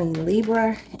between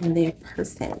Libra and their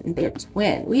person, their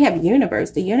twin? We have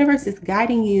universe. The universe is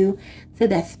guiding you to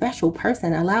that special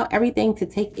person. Allow everything to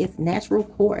take its natural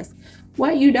course.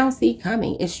 What you don't see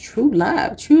coming is true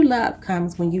love. True love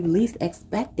comes when you least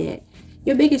expect it.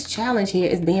 Your biggest challenge here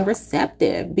is being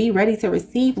receptive. Be ready to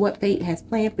receive what fate has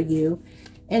planned for you.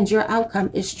 And your outcome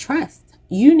is trust.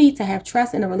 You need to have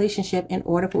trust in a relationship in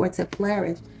order for it to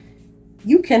flourish.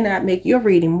 You cannot make your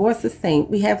reading more succinct.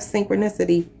 We have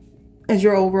synchronicity as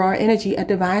your overall energy. A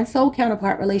divine soul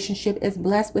counterpart relationship is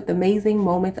blessed with amazing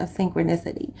moments of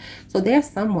synchronicity. So there's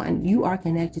someone you are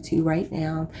connected to right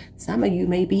now. Some of you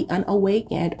may be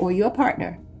unawakened, or your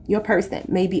partner, your person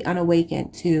may be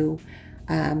unawakened to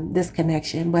this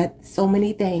connection. But so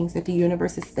many things that the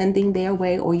universe is sending their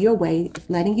way or your way is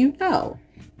letting you know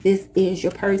this is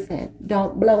your person.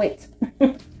 Don't blow it.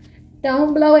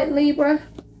 Don't blow it, Libra.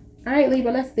 All right,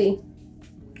 Libra, let's see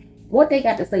what they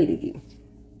got to say to you.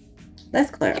 Let's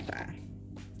clarify.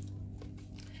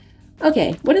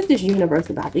 Okay, what is this universe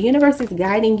about? The universe is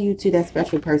guiding you to that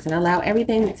special person. Allow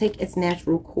everything to take its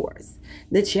natural course.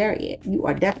 The Chariot, you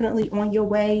are definitely on your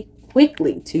way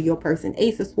quickly to your person.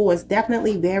 Ace of Swords,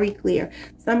 definitely very clear.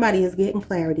 Somebody is getting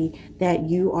clarity that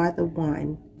you are the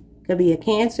one. Could be a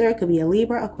Cancer, could be a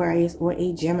Libra, Aquarius, or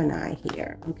a Gemini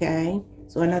here, okay?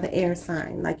 So another air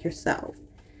sign like yourself.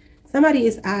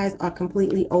 Somebody's eyes are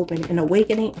completely open. An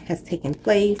awakening has taken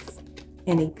place.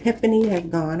 An epiphany has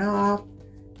gone off.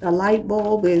 The light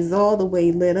bulb is all the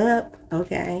way lit up,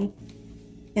 okay?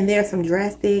 And there's some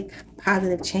drastic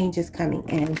positive changes coming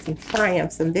in. Some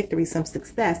triumph, some victory, some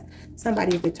success.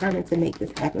 Somebody is determined to make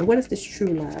this happen. What is this true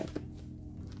love?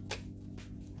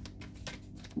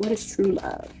 What is true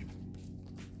love?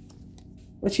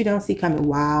 What you don't see coming.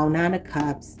 Wow, 9 of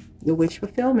Cups. Your wish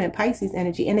fulfillment, Pisces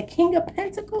energy, and the King of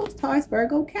Pentacles, Taurus,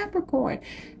 Virgo, Capricorn,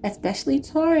 especially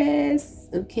Taurus,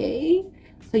 okay?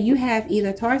 So you have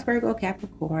either Taurus, Virgo,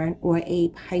 Capricorn, or a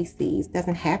Pisces.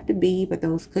 Doesn't have to be, but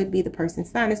those could be the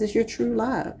person's sign. This is your true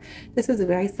love. This is a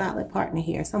very solid partner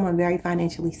here. Someone very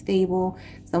financially stable.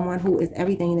 Someone who is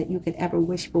everything that you could ever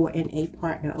wish for in a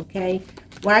partner, okay?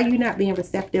 Why are you not being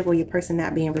receptive, or your person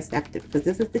not being receptive? Because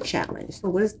this is the challenge. So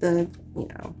what is the, you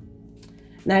know,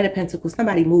 Knight of Pentacles?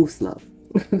 Somebody moves slow.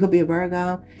 Could be a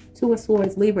Virgo. 2 of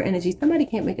Swords, Libra energy. Somebody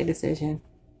can't make a decision.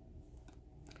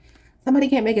 Somebody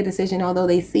can't make a decision, although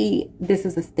they see this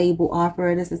is a stable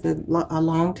offer. This is a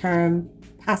long-term,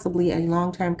 possibly a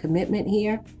long-term commitment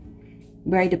here.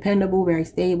 Very dependable, very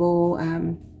stable,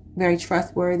 very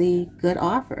trustworthy, good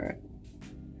offer.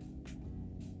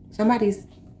 Somebody's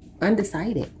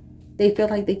undecided. They feel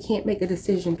like they can't make a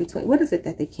decision between, what is it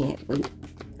that they can't,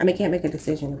 can't make a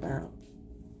decision about?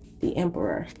 The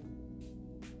Emperor.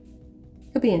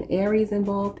 Could be an Aries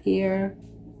involved here.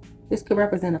 This could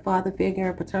represent a father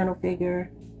figure, paternal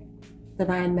figure,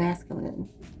 divine masculine.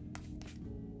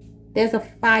 There's a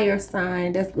fire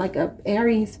sign. There's like a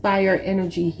Aries fire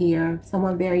energy here.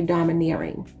 Someone very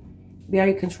domineering,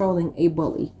 very controlling, a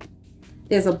bully.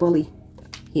 There's a bully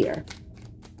here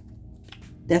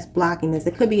that's blocking this.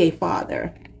 It could be a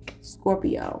father,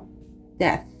 Scorpio,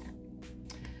 death.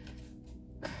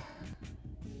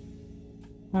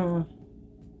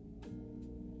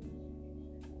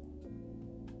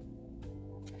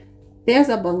 There's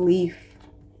a belief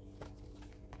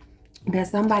that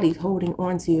somebody's holding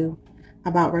on to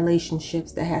about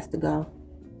relationships that has to go.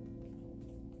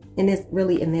 And it's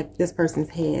really in this person's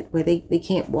head, where they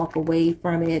can't walk away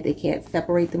from it. They can't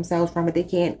separate themselves from it. They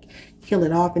can't kill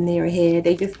it off in their head.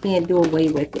 They just can't do away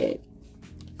with it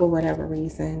for whatever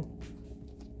reason.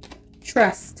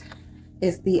 Trust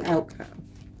is the outcome.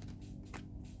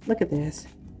 Look at this.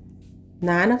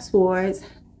 9 of Swords,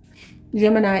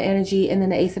 Gemini energy, and then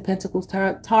the Ace of Pentacles,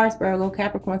 Taurus, Virgo,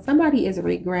 Capricorn. Somebody is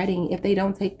regretting, if they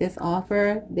don't take this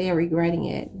offer, they're regretting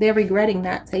it. They're regretting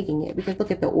not taking it, because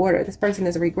look at the order. This person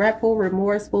is regretful,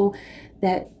 remorseful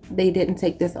that they didn't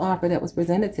take this offer that was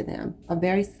presented to them. A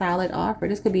very solid offer.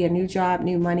 This could be a new job,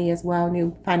 new money as well,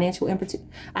 new financial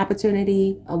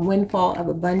opportunity, a windfall of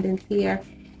abundance here.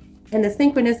 And the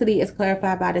synchronicity is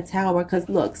clarified by the Tower, because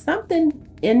look, something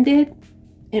ended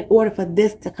in order for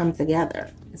this to come together.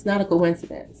 It's not a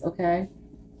coincidence, okay?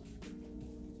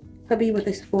 Could be with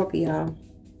a Scorpio.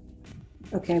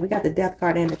 Okay, we got the Death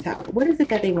card and the Tower. What is it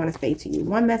that they want to say to you?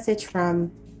 One message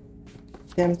from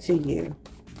them to you.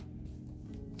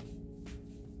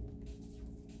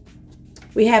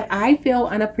 We have, I feel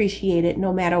unappreciated.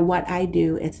 No matter what I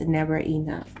do, it's never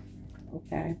enough.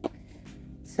 Okay.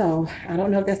 So I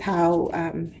don't know if that's how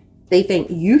they think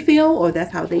you feel, or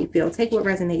that's how they feel. Take what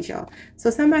resonates, y'all. So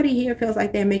somebody here feels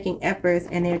like they're making efforts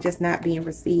and they're just not being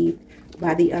received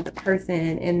by the other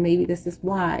person. And maybe this is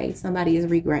why somebody is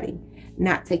regretting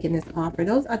not taking this offer.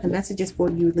 Those are the messages for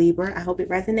you, Libra. I hope it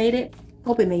resonated.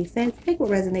 Hope it made sense. Take what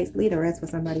resonates, leave the rest for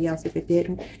somebody else. If it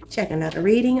didn't, check another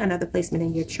reading, another placement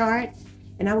in your chart.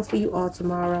 And I will see you all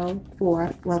tomorrow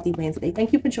for Wealthy Wednesday.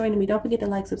 Thank you for joining me. Don't forget to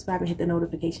like, subscribe, and hit the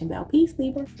notification bell. Peace,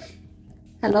 Libra.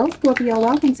 Hello, Scorpio.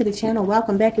 Welcome to the channel.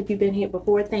 Welcome back if you've been here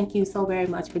before. Thank you so very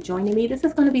much for joining me. This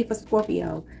is going to be for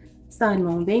Scorpio. Sun,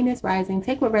 Moon, Venus, Rising.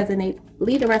 Take what resonates.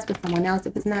 Leave the rest for someone else.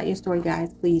 If it's not your story,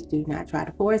 guys, please do not try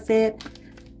to force it.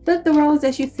 Flip the roles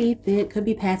as you see fit. Could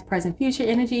be past, present, future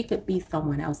energy. Could be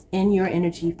someone else in your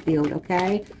energy field,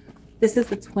 okay? This is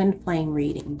the twin flame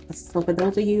reading. So for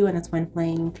those of you in a twin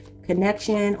flame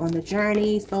connection, on the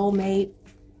journey, soulmate,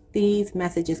 these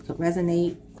messages could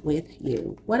resonate with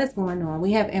you. What is going on?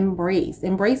 We have embrace.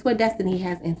 Embrace what destiny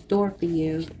has in store for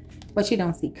you. What you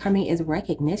don't see coming is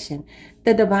recognition.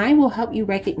 The divine will help you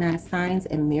recognize signs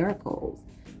and miracles.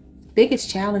 Biggest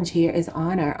challenge here is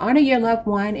honor. Honor your loved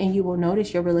one and you will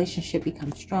notice your relationship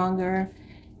become stronger.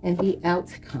 And the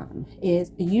outcome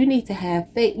is you need to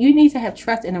have faith. You need to have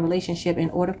trust in a relationship in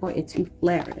order for it to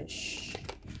flourish.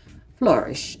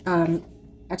 flourish.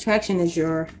 Attraction is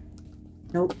your,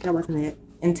 nope, that wasn't it.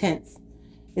 Intense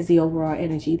is the overall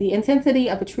energy. The intensity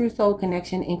of a true soul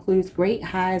connection includes great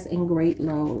highs and great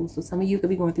lows. So some of you could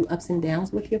be going through ups and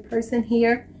downs with your person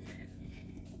here.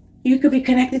 You could be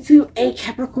connected to a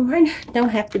Capricorn. Don't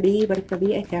have to be, but it could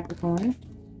be a Capricorn.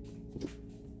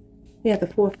 We have the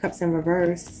Four of Cups in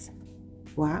reverse.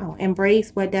 Wow.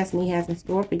 Embrace what destiny has in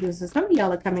store for you. So some of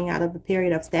y'all are coming out of a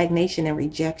period of stagnation and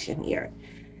rejection here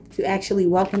to actually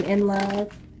welcome in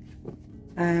love.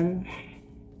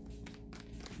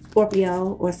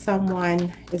 Scorpio, or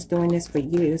someone is doing this for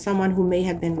you. Someone who may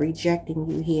have been rejecting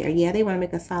you here. Yeah, they want to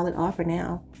make a solid offer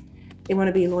now. They want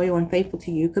to be loyal and faithful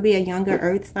to you. Could be a younger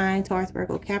earth sign, Taurus,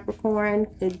 Virgo, Capricorn.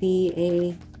 Could be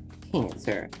a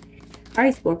Cancer. All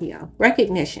right, Scorpio.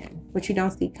 Recognition, which you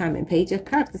don't see coming. Page of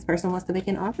Cups. This person wants to make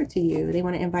an offer to you. They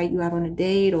want to invite you out on a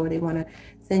date, or they want to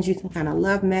send you some kind of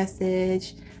love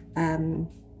message.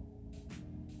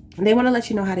 They want to let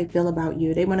you know how they feel about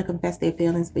you. They want to confess their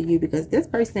feelings for you because this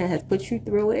person has put you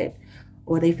through it,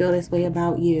 or they feel this way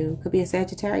about you. Could be a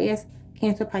Sagittarius,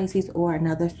 Cancer, Pisces, or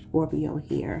another Scorpio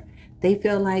here. They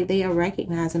feel like they are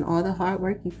recognizing all the hard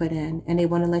work you put in, and they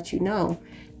want to let you know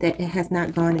that it has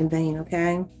not gone in vain,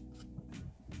 okay?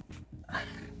 All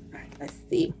right, let's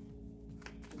see.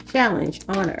 Challenge,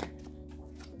 honor.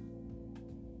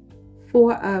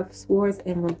 Four of Swords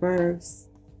in reverse.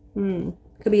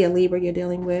 Could be a Libra you're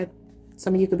dealing with.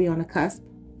 Some of you could be on the cusp.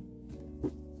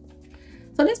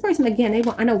 So this person, again, they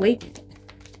were unawake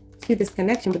to this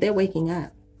connection, but they're waking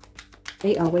up.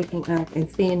 They are waking up and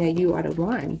seeing that you are the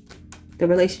one. The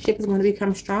relationship is going to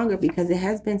become stronger because it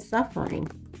has been suffering.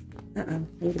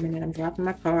 Wait a minute. I'm dropping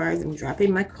my cards.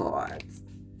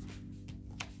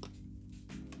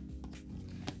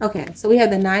 Okay, so we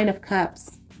have the Nine of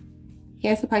Cups.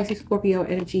 Cancer, Pisces, Scorpio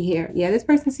energy here. Yeah, this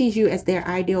person sees you as their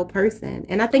ideal person.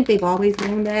 And I think they've always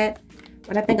known that.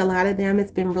 But I think a lot of them,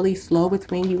 it's been really slow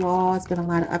between you all. It's been a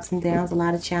lot of ups and downs, a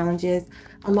lot of challenges,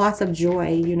 a loss of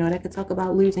joy. You know, they could talk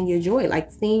about losing your joy.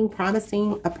 Like seeing a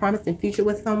promising future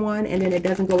with someone, and then it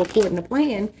doesn't go according to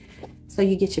plan. So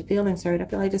you get your feelings hurt. I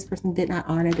feel like this person did not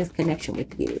honor this connection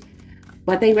with you.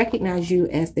 But they recognize you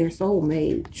as their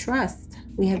soulmate. Trust.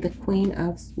 We have the Queen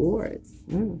of Swords.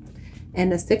 And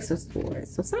the Six of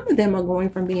Swords. So some of them are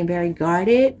going from being very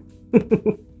guarded,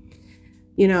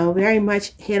 you know, very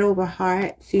much head over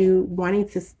heart, to wanting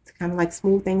to kind of like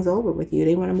smooth things over with you.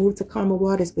 They want to move to calmer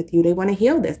waters with you. They want to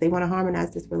heal this. They want to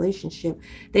harmonize this relationship.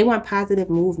 They want positive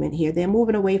movement here. They're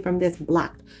moving away from this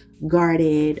blocked,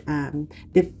 guarded,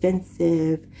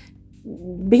 defensive,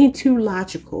 being too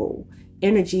logical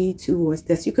energy towards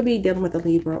this. You could be dealing with a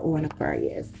Libra or an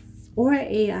Aquarius or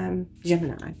a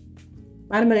Gemini.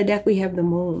 Bottom of the deck, we have the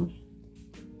Moon.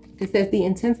 It says the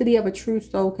intensity of a true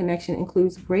soul connection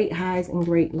includes great highs and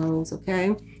great lows,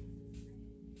 okay?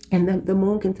 And the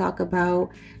Moon can talk about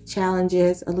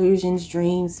challenges, illusions,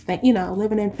 dreams, you know,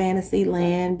 living in fantasy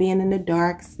land, being in the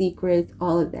dark, secrets,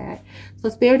 all of that. So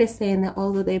Spirit is saying that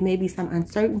although there may be some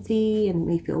uncertainty and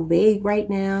may feel vague right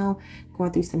now,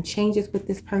 going through some changes with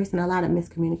this person, a lot of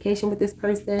miscommunication with this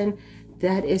person,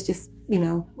 that is just, you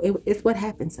know, it's what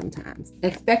happens sometimes.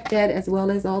 Expect that, as well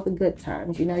as all the good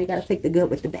times. You know, you got to take the good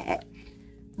with the bad.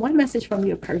 One message from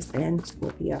your person,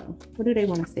 Scorpio. What do they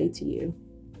want to say to you?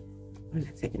 I'm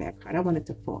not taking that card. I want it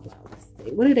to fall out. Let's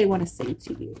see. What do they want to say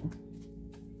to you?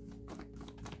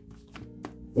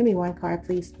 Give me one card,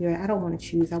 please, Spirit. I don't want to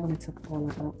choose. I want it to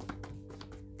fall out.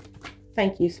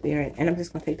 Thank you, Spirit. And I'm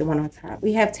just going to take the one on top.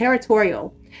 We have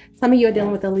territorial. Some of you are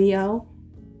dealing with a Leo.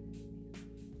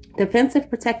 Defensive,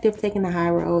 protective, taking the high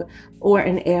road, or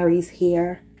an Aries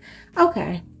here.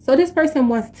 Okay, so this person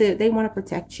they want to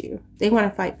protect you. They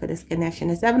want to fight for this connection.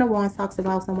 The Seven of Wands talks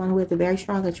about someone who has a very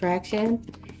strong attraction,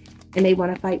 and they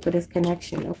want to fight for this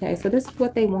connection. Okay, so this is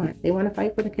what they want. They want to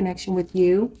fight for the connection with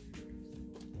you.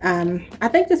 I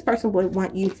think this person would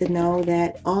want you to know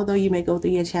that although you may go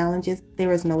through your challenges,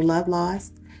 there is no love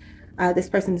lost. This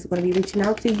person is going to be reaching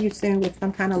out to you soon with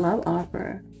some kind of love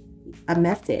offer. A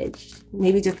message,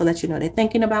 maybe just to let you know they're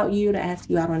thinking about you, to ask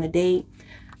you out on a date.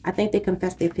 I think they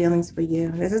confess their feelings for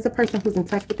you. This is the person who's in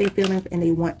touch with their feelings and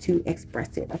they want to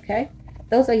express it. Okay,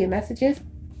 those are your messages.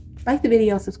 Like the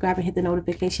video, subscribe, and hit the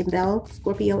notification bell,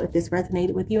 Scorpio, if this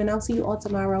resonated with you. And I'll see you all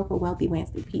tomorrow for Wealthy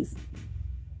Wednesday. Peace.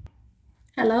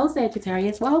 Hello,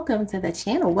 Sagittarius. Welcome to the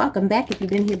channel. Welcome back if you've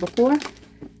been here before.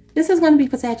 This is going to be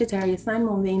for Sagittarius, Sun,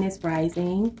 Moon, Venus,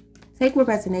 Rising. Take what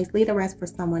resonates, leave the rest for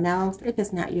someone else. If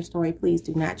it's not your story, please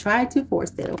do not try to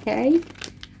force it, okay?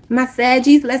 My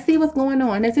Saggies, let's see what's going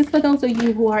on. This is for those of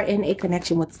you who are in a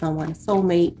connection with someone,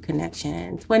 soulmate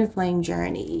connection, twin flame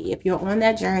journey. If you're on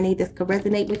that journey, this could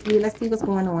resonate with you. Let's see what's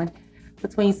going on.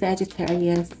 between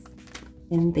Sagittarius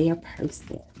and their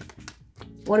person.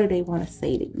 What do they want to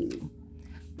say to you?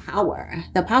 Power.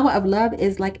 The power of love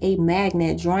is like a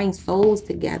magnet drawing souls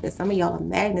together. Some of y'all are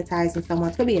magnetizing someone.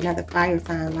 It could be another fire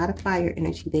sign. A lot of fire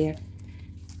energy there.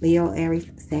 Leo, Aries,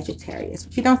 Sagittarius.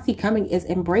 What you don't see coming is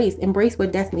embrace. Embrace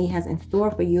what destiny has in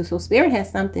store for you. So spirit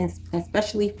has something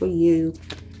especially for you.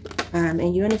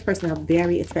 And you and this person are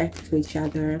very attracted to each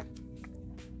other.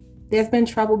 There's been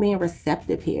trouble being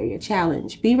receptive here. Your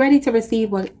challenge. Be ready to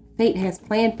receive what fate has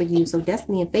planned for you. So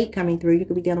destiny and fate coming through. You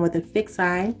could be dealing with a fixed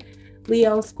sign.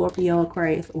 Leo, Scorpio,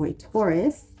 Aquarius, or a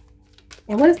Taurus.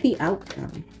 And what is the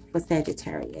outcome for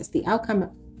Sagittarius? The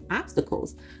outcome,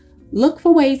 obstacles. Look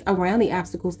for ways around the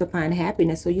obstacles to find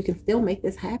happiness so you can still make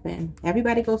this happen.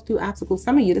 Everybody goes through obstacles.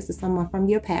 Some of you, this is someone from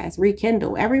your past.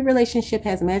 Rekindle. Every relationship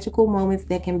has magical moments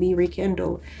that can be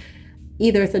rekindled.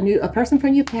 Either it's a person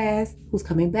from your past who's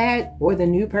coming back, or the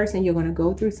new person you're going to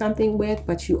go through something with,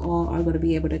 but you all are going to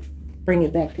be able to bring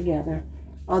it back together,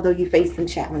 although you face some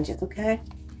challenges, okay?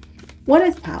 What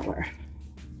is power?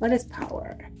 What is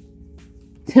power?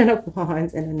 10 of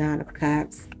Wands and the 9 of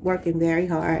Cups. Working very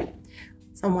hard.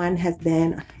 Someone has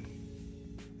been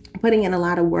putting in a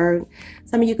lot of work.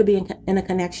 Some of you could be in a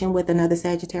connection with another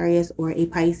Sagittarius or a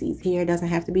Pisces here. It doesn't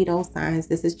have to be those signs.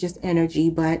 This is just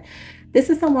energy. But this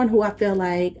is someone who I feel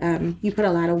like you put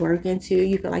a lot of work into.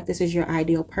 You feel like this is your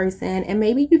ideal person. And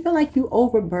maybe you feel like you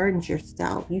overburdened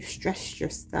yourself. You stressed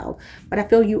yourself. But I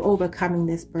feel you overcoming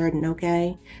this burden,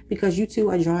 okay? Because you two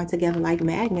are drawn together like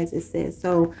magnets, it says.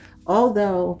 So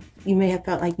although you may have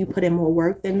felt like you put in more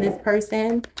work than this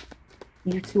person,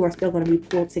 you two are still going to be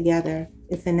pulled together.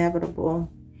 It's inevitable.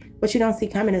 What you don't see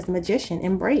coming is the Magician.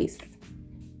 Embrace.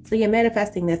 So you're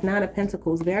manifesting this 9 of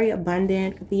Pentacles. Very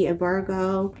abundant. Could be a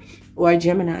Virgo or a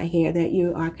Gemini here that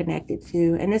you are connected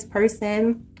to. And this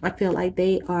person, I feel like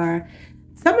they are,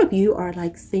 some of you are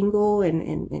like single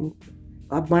and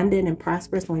abundant and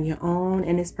prosperous on your own.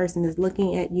 And this person is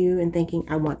looking at you and thinking,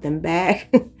 I want them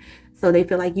back. So they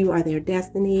feel like you are their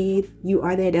destiny. You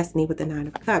are their destiny with the 9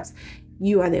 of Cups.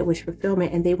 You are their wish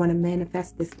fulfillment, and they want to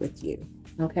manifest this with you,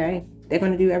 okay? They're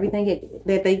going to do everything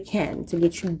that they can to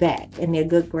get you back in their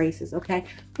good graces, okay?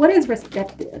 What is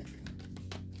receptive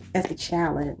as a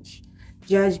challenge?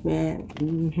 Judgment,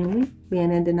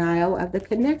 being in denial of the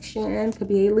connection. Could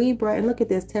be a Libra, and look at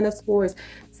this, 10 of Swords.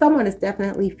 Someone is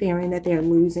definitely fearing that they're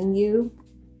losing you.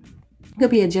 Could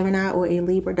be a Gemini or a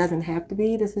Libra. Doesn't have to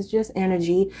be. This is just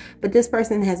energy. But this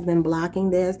person has been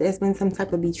blocking this. There's been some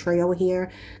type of betrayal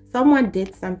here. Someone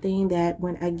did something that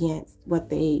went against what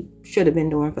they should have been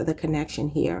doing for the connection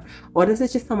here. Or this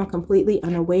is just someone completely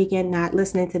unawakened, not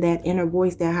listening to that inner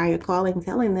voice, their higher calling,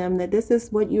 telling them that this is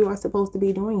what you are supposed to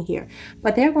be doing here.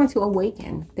 But they're going to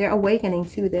awaken. They're awakening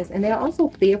to this. And they're also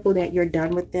fearful that you're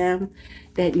done with them,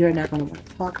 that you're not going to want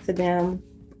to talk to them.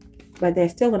 But they're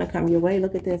still going to come your way.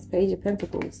 Look at this, Page of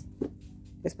Pentacles.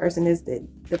 This person is,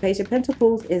 the Page of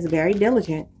Pentacles is very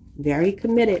diligent, very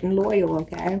committed and loyal,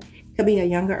 okay? Could be a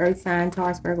younger earth sign,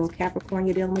 Taurus, Virgo, Capricorn.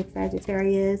 You're dealing with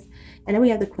Sagittarius. And then we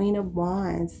have the Queen of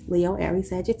Wands, Leo, Aries,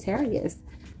 Sagittarius.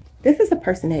 This is a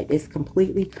person that is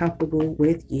completely comfortable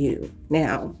with you.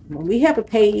 Now, when we have a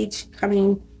page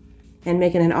coming and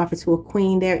making an offer to a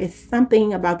queen, there is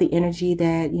something about the energy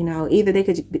that, you know, either they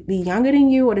could be younger than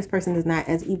you, or this person is not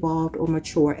as evolved or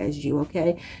mature as you,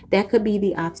 okay? That could be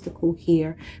the obstacle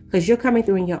here, because you're coming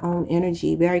through in your own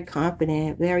energy, very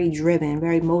confident, very driven,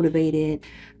 very motivated,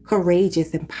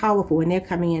 courageous and powerful, and they're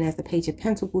coming in as the Page of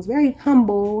Pentacles, very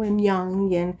humble and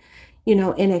young and, you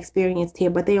know, inexperienced here,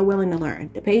 but they are willing to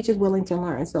learn. The page is willing to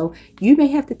learn. So you may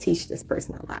have to teach this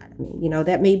person a lot. I mean, you know,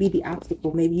 that may be the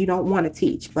obstacle. Maybe you don't want to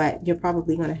teach, but you're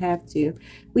probably going to have to.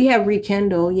 We have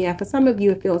rekindle. Yeah, for some of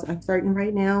you, it feels uncertain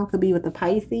right now. Could be with the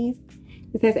Pisces.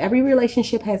 It says every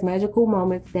relationship has magical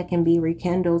moments that can be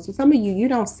rekindled. So some of you, you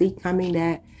don't see coming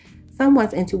that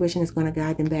someone's intuition is going to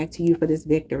guide them back to you for this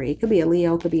victory. It could be a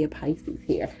Leo, it could be a Pisces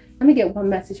here. Let me get one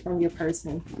message from your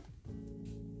person.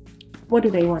 What do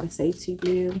they want to say to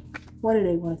you? What do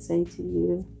they want to say to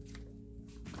you?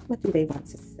 What do they want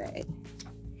to say?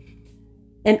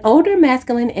 An older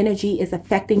masculine energy is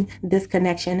affecting this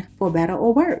connection for better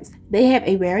or worse. They have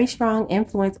a very strong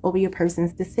influence over your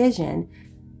person's decision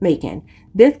making.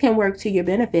 This can work to your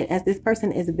benefit, as this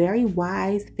person is very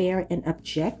wise, fair, and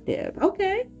objective.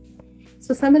 Okay.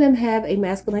 So some of them have a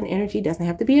masculine energy. Doesn't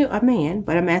have to be a man,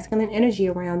 but a masculine energy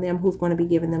around them who's going to be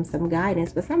giving them some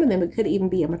guidance. But some of them, it could even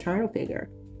be a maternal figure.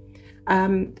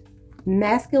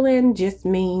 Masculine just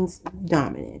means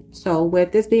dominant. So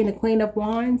with this being the Queen of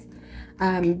Wands,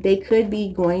 they could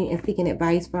be going and seeking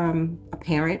advice from a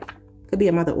parent. Could be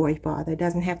a mother or a father. It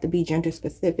doesn't have to be gender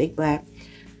specific, but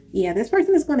Yeah, this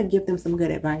person is going to give them some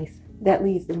good advice that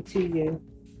leads them to you.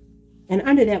 And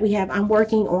under that, we have, I'm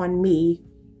working on me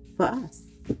for us.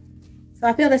 So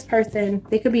I feel this person,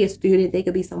 they could be a student, they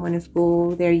could be someone in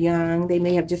school, they're young, they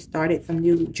may have just started some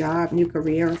new job, new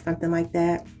career or something like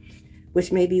that,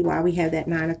 which may be why we have that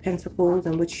Nine of Pentacles,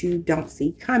 and which you don't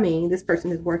see coming. This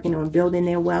person is working on building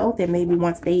their wealth, and maybe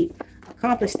once they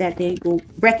accomplish that, they will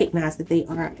recognize that they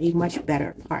are a much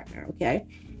better partner, okay,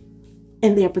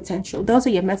 and their potential. Those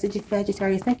are your messages,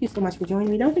 Sagittarius. Thank you so much for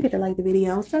joining me. Don't forget to like the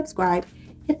video, subscribe,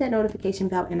 hit that notification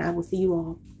bell, and I will see you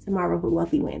all tomorrow for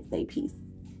Wealthy Wednesday. Peace.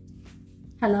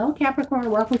 Hello, Capricorn.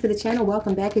 Welcome to the channel.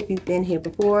 Welcome back if you've been here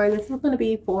before. This is going to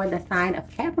be for the sign of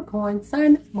Capricorn,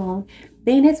 Sun, Moon,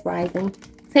 Venus, rising.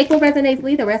 Take what resonates,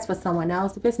 leave the rest for someone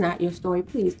else. If it's not your story,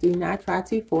 please do not try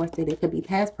to force it. It could be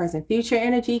past, present, future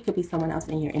energy. It could be someone else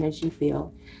in your energy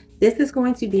field. This is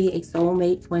going to be a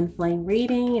soulmate twin flame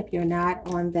reading. If you're not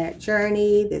on that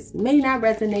journey, this may not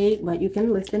resonate, but you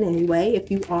can listen anyway.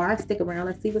 If you are, stick around.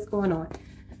 Let's see what's going on.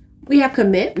 We have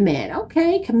commitment.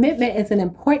 Okay, commitment is an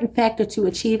important factor to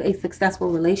achieve a successful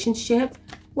relationship.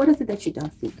 What is it that you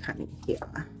don't see coming here?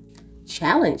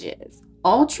 Challenges.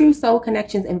 All true soul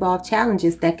connections involve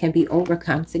challenges that can be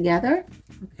overcome together.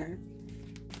 Okay.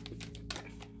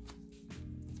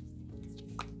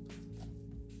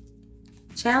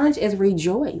 Challenge is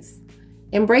rejoice.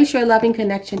 Embrace your loving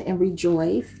connection and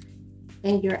rejoice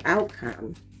in your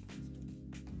outcome.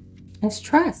 It's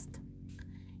trust.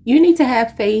 You need to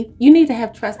have faith. You need to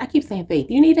have trust. I keep saying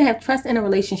faith. You need to have trust in a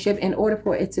relationship in order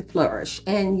for it to flourish.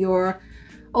 And your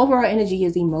overall energy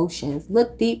is emotions.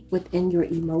 Look deep within your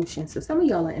emotions. So some of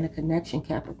y'all are in a connection,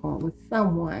 Capricorn, with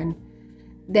someone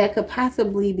that could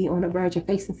possibly be on the verge of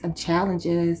facing some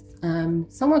challenges.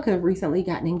 Someone could have recently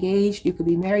gotten engaged. You could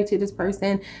be married to this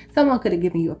person. Someone could have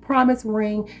given you a promise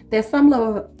ring. There's some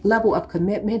level of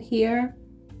commitment here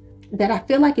that I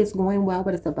feel like it's going well,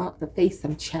 but it's about to face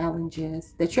some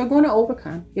challenges that you're going to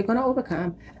overcome. You're going to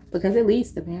overcome because it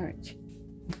leads to marriage.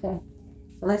 Okay, so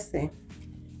let's see.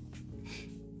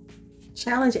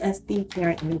 Challenge as the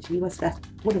parent energy. What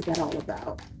is that all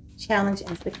about? Challenge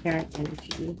as the parent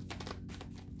energy.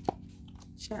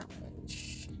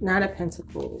 Challenge. Nine of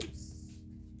Pentacles.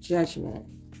 Judgment.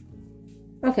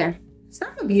 Okay.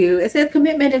 Some of you, it says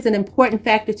commitment is an important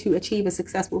factor to achieve a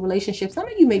successful relationship. Some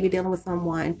of you may be dealing with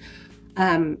someone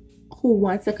who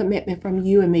wants a commitment from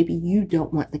you, and maybe you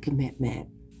don't want the commitment.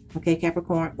 Okay,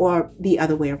 Capricorn, or the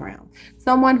other way around.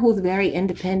 Someone who's very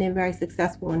independent, very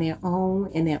successful in their own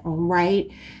right.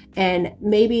 And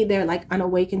maybe they're like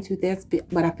unawakened to this,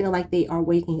 but I feel like they are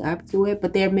waking up to it.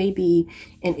 But there may be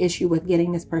an issue with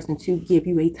getting this person to give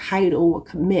you a title or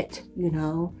commit, you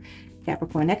know.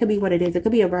 Capricorn, that could be what it is. It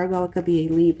could be a Virgo, it could be a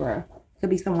Libra, it could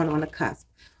be someone on the cusp.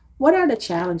 What are the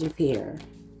challenges here?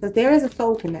 Because there is a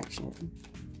soul connection.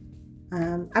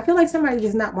 I feel like somebody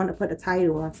does not want to put a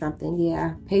title on something.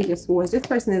 Yeah, Page of Swords. This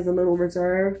person is a little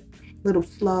reserved, a little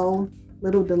slow, a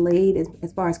little delayed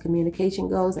as far as communication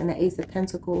goes. And the Ace of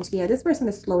Pentacles. Yeah, this person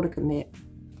is slow to commit.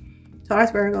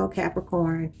 Taurus, Virgo,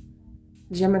 Capricorn,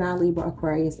 Gemini, Libra,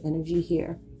 Aquarius energy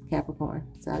here. Capricorn.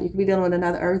 So you could be dealing with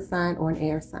another earth sign or an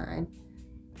air sign.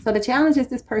 So the challenge is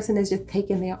this person is just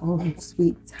taking their own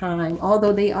sweet time.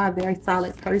 Although they are a very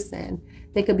solid person,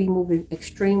 they could be moving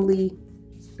extremely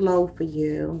slow for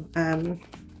you.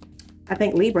 I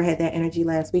think Libra had that energy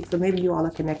last week, so maybe you all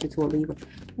are connected to a Libra.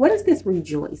 What is this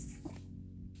rejoice?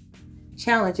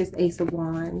 Challenge is Ace of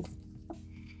Wands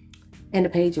and the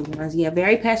Page of Wands. Yeah,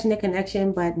 very passionate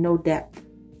connection, but no depth.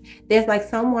 There's like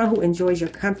someone who enjoys your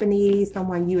company,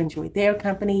 someone you enjoy their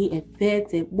company. It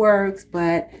fits, it works,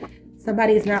 but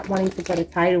somebody is not wanting to put a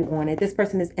title on it. This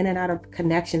person is in and out of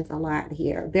connections a lot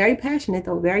here. Very passionate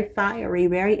though, very fiery,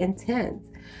 very intense.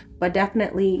 But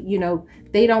definitely, you know,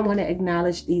 they don't want to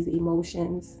acknowledge these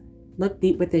emotions. Look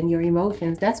deep within your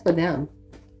emotions. That's for them.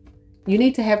 You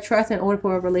need to have trust in order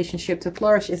for a relationship to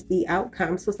flourish. It's the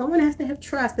outcome. So someone has to have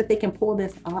trust that they can pull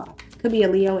this off. Could be a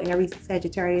Leo, Aries,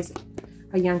 Sagittarius,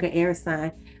 a younger air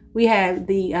sign. We have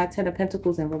the Ten of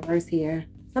Pentacles in reverse here.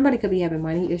 Somebody could be having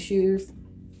money issues.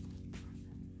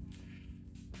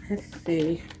 Let's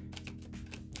see.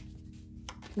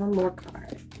 One more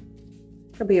card.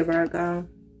 Could be a Virgo.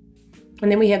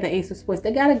 And then we have the Ace of Swords.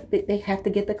 They have to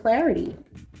get the clarity.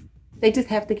 They just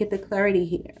have to get the clarity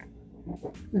here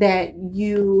that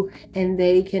you and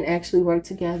they can actually work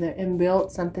together and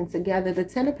build something together. The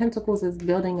Ten of Pentacles is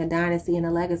building a dynasty and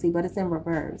a legacy, but it's in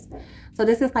reverse. So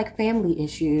this is like family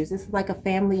issues. This is like a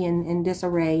family in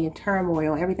disarray and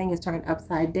turmoil. Everything is turned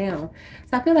upside down.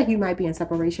 So I feel like you might be in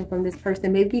separation from this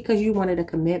person, maybe because you wanted a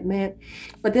commitment,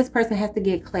 but this person has to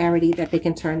get clarity that they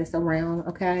can turn this around,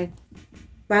 okay?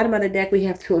 Bottom of the deck, we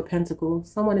have Two of Pentacles.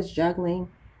 Someone is juggling.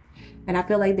 And I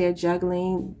feel like they're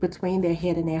juggling between their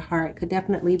head and their heart. Could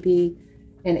definitely be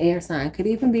an air sign. Could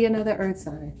even be another earth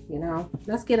sign, you know.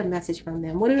 Let's get a message from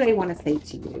them. What do they want to say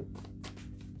to you?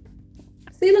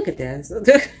 See, look at this.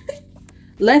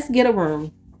 Let's get a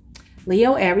room.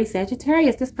 Leo, Aries,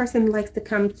 Sagittarius. This person likes to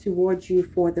come towards you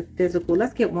for the physical.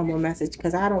 Let's get one more message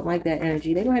because I don't like that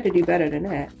energy. They're going to have to do better than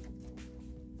that.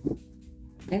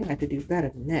 They're going to have to do better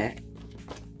than that.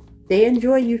 They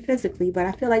enjoy you physically, but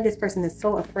I feel like this person is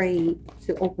so afraid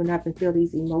to open up and feel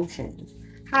these emotions.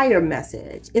 Higher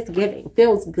message. It's giving.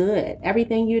 Feels good.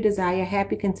 Everything you desire.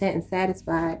 Happy, content, and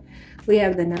satisfied. We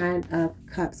have the Nine of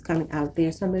Cups coming out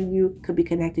there. Some of you could be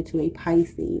connected to a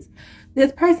Pisces.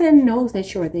 This person knows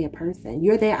that you're their person.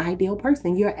 You're their ideal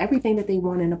person. You're everything that they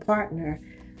want in a partner.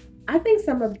 I think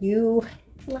some of you...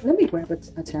 Let me grab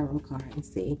a tarot card and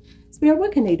see. Spirit,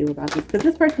 what can they do about this? Because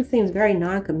this person seems very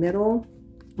non-committal.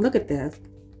 Look at this.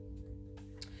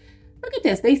 Look at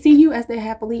this. They see you as their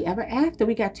happily ever after.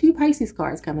 We got 2 Pisces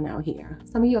cards coming out here.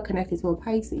 Some of you are connected to a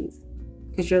Pisces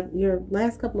because your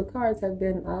last couple of cards have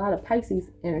been a lot of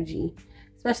Pisces energy,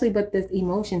 especially with this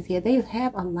emotions here. They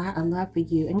have a lot of love for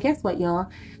you. And guess what, y'all?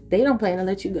 They don't plan to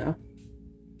let you go.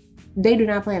 They do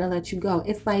not plan to let you go.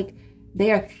 It's like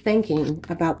they are thinking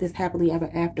about this happily ever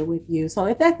after with you. So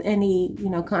if that's any, you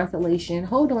know, consolation,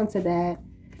 hold on to that.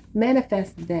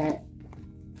 Manifest that.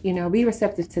 You know, be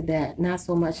receptive to that. Not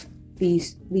so much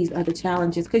these other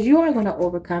challenges, because you are going to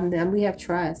overcome them. We have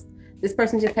trust. This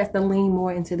person just has to lean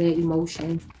more into their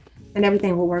emotions and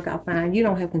everything will work out fine. You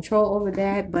don't have control over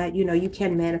that, but you know, you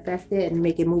can manifest it and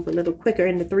make it move a little quicker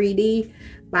in the 3D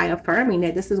by affirming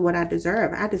that this is what I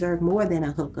deserve. I deserve more than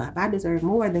a hookup. I deserve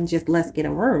more than just let's get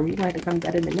a room. You're going to come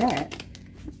better than that.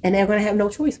 And they're going to have no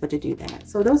choice but to do that.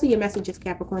 So those are your messages,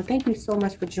 Capricorn. Thank you so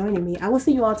much for joining me. I will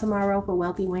see you all tomorrow for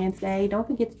Wealthy Wednesday. Don't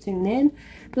forget to tune in.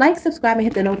 Like, subscribe, and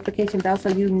hit the notification bell so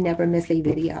you never miss a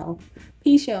video.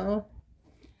 Peace, y'all.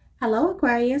 Hello,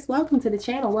 Aquarius. Welcome to the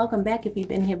channel. Welcome back if you've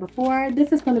been here before.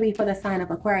 This is going to be for the sign of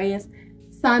Aquarius.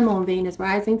 Sun, Moon, Venus,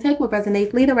 Rising. Take what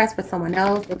resonates. Leave the rest for someone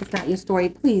else. If it's not your story,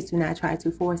 please do not try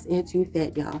to force it to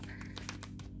fit, y'all.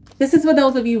 This is for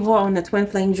those of you who are on the twin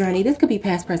flame journey. This could be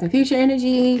past, present, future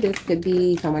energy. This could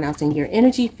be someone else in your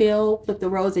energy field. Flip the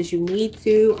roles as you need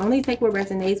to. Only take what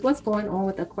resonates. What's going on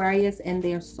with Aquarius and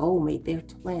their soulmate, their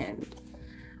twin?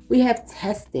 We have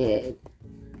tested.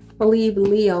 I believe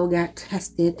Leo got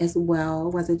tested as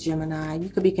well. Was a Gemini. You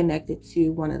could be connected to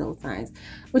one of those signs.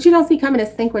 What you don't see coming is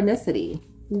synchronicity.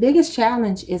 The biggest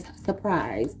challenge is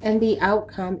surprise. And the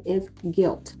outcome is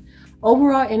guilt.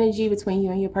 Overall energy between you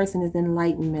and your person is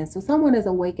enlightenment. So someone is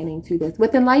awakening to this.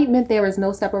 With enlightenment, there is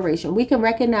no separation. We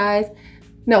recognize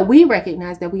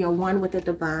that we are one with the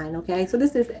divine, okay? So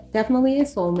this is definitely a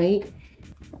soulmate.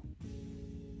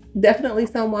 Definitely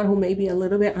someone who may be a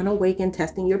little bit unawakened,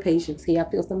 testing your patience here. I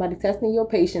feel somebody testing your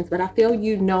patience, but I feel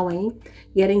you knowing,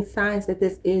 getting signs that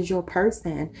this is your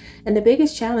person. And the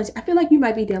biggest challenge, I feel like you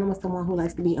might be dealing with someone who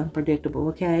likes to be unpredictable,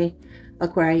 okay?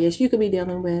 Aquarius, you could be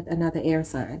dealing with another air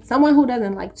sign. Someone who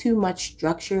doesn't like too much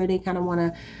structure. They kind of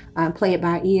want to play it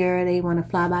by ear. They want to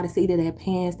fly by the seat of their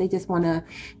pants. They just want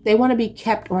to be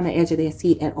kept on the edge of their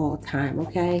seat at all time,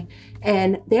 okay?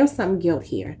 And there's some guilt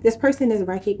here. This person is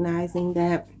recognizing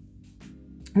that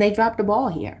they dropped the ball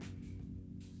here.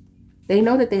 They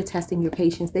know that they're testing your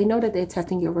patience. They know that they're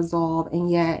testing your resolve, and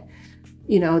yet,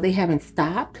 you know, they haven't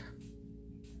stopped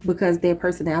because their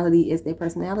personality is their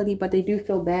personality, but they do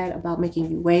feel bad about making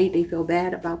you wait. They feel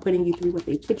bad about putting you through what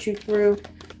they put you through.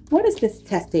 What is this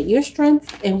tested? Your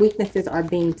strengths and weaknesses are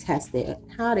being tested.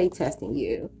 How are they testing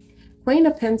you? Queen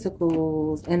of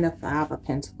Pentacles and the Five of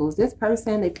Pentacles. This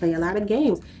person, they play a lot of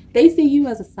games. They see you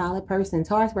as a solid person.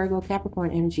 Taurus, Virgo,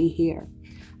 Capricorn energy here.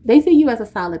 They see you as a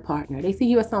solid partner. They see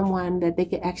you as someone that they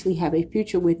could actually have a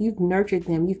future with. You've nurtured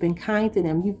them. You've been kind to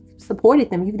them. You've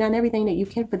supported them. You've done everything that you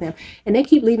can for them. And they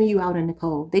keep leaving you out in the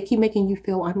cold. They keep making you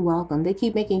feel unwelcome. They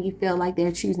keep making you feel like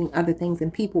they're choosing other things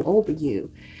and people over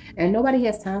you. And nobody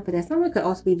has time for that. Someone could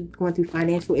also be going through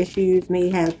financial issues,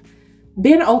 may have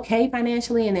been okay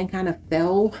financially and then kind of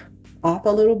fell off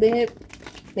a little bit.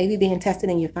 Maybe being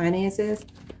tested in your finances.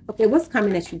 Okay, what's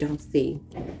coming that you don't see?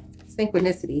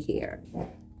 Synchronicity here.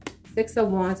 Six of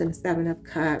Wands and the Seven of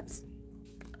Cups.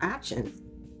 Options.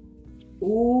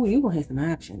 Ooh, you're going to have some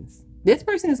options. This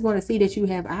person is going to see that you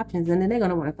have options, and then they're going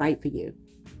to want to fight for you.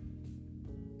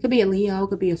 Could be a Leo,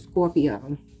 could be a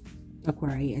Scorpio,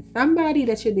 Aquarius. Somebody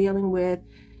that you're dealing with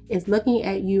is looking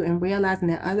at you and realizing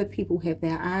that other people have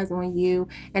their eyes on you.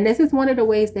 And this is one of the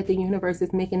ways that the universe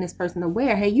is making this person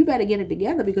aware. Hey, you better get it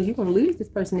together because you're going to lose this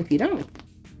person if you don't.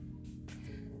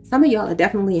 Some of y'all are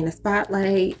definitely in the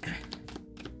spotlight,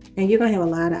 and you're going to have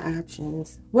a lot of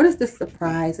options. What is the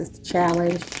surprise? It's the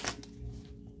challenge.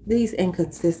 These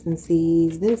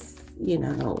inconsistencies, this, you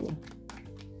know,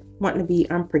 wanting to be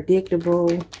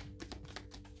unpredictable.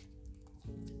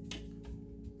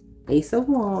 Ace of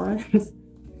Wands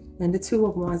and the Two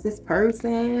of Wands. This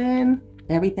person,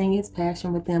 everything is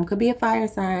passion with them. Could be a fire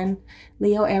sign,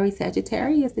 Leo, Aries,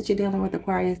 Sagittarius that you're dealing with,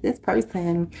 Aquarius. This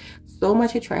person, so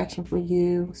much attraction for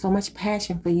you, so much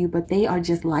passion for you, but they are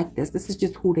just like this. This is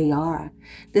just who they are.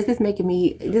 This is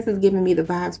giving me the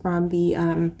vibes from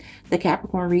the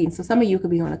Capricorn reading. So some of you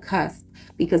could be on a cusp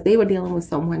because they were dealing with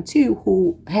someone too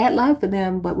who had love for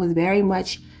them, but was very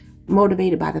much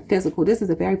motivated by the physical. This is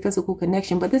a very physical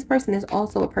connection, but this person is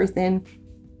also a person,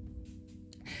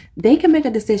 they can make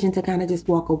a decision to kind of just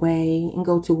walk away and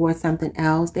go towards something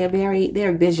else. They're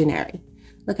visionary.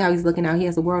 Look how he's looking out. He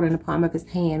has the world in the palm of his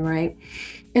hand, right?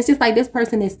 It's just like this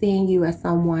person is seeing you as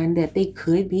someone that they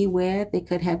could be with. They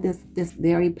could have this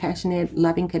very passionate,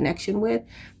 loving connection with,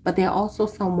 but they're also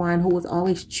someone who is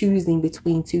always choosing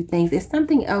between two things. It's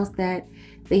something else that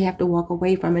they have to walk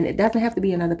away from, and it doesn't have to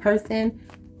be another person,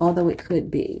 although it could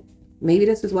be. Maybe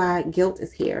this is why guilt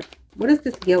is here. What is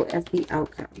this guilt as the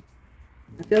outcome?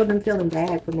 I feel them feeling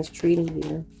bad for mistreating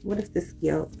you. What is this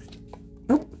guilt?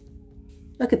 Oh,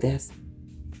 look at this.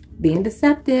 Being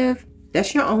deceptive.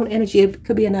 That's your own energy. It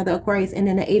could be another Aquarius. And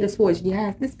then the Eight of Swords.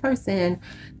 Yes, this person,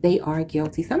 they are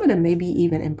guilty. Some of them may be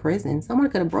even in prison. Someone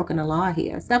could have broken the law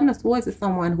here. Seven of Swords is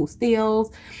someone who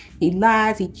steals, he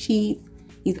lies, he cheats,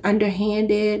 he's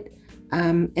underhanded.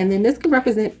 And then this could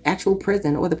represent actual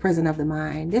prison or the prison of the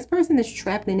mind. This person is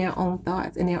trapped in their own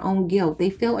thoughts and their own guilt.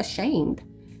 They feel ashamed.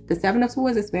 The Seven of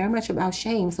Swords is very much about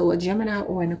shame. So a Gemini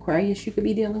or an Aquarius you could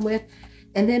be dealing with.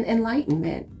 And then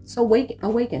enlightenment. So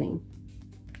awakening.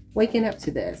 Waking up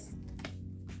to this.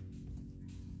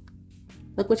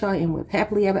 Look what y'all in with.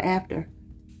 Happily ever after.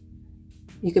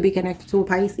 You could be connected to a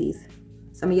Pisces.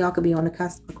 Some of y'all could be on the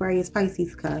cusp. Aquarius,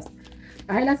 Pisces cusp.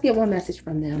 All right, let's get one message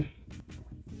from them.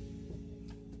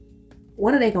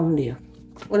 What are they going to do?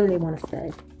 What do they want to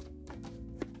say?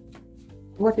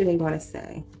 What do they want to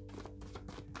say?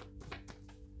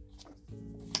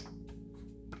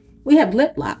 We have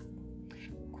lip lock.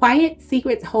 Quiet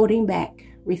secrets holding back.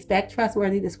 Respect,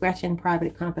 trustworthy, discretion,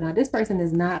 private, confidant. This person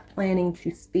is not planning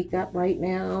to speak up right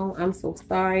now. I'm so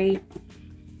sorry.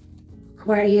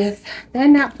 Aquarius, they're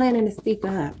not planning to speak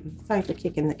up. Sorry for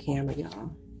kicking the camera,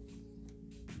 y'all.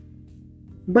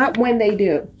 But when they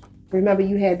do, remember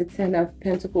you had the 10 of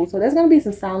Pentacles. So there's going to be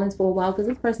some silence for a while because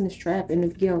this person is trapped in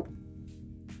this guilt.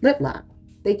 Lip lock.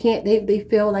 They can't, they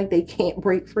feel like they can't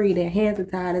break free. Their hands are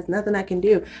tied. There's nothing I can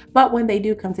do. But when they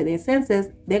do come to their senses,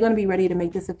 they're going to be ready to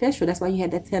make this official. That's why you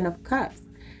had that 10 of Cups.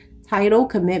 Title,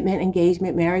 commitment,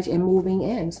 engagement, marriage, and moving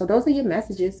in. So those are your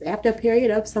messages. After a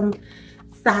period of some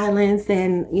silence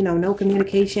and, you know, no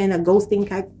communication, a ghosting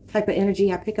type of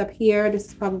energy I pick up here. This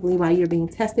is probably why you're being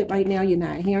tested right now. You're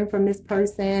not hearing from this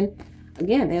person.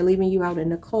 Again, they're leaving you out in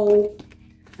the cold.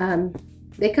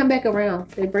 They come back around.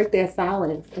 They break their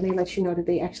silence and they let you know that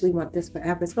they actually want this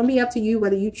forever. It's going to be up to you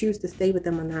whether you choose to stay with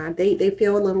them or not. They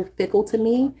feel a little fickle to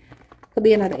me. Could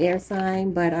be another air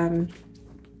sign, but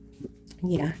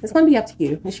yeah, it's going to be up to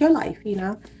you. It's your life, you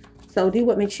know. So do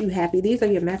what makes you happy. These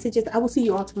are your messages. I will see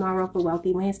you all tomorrow for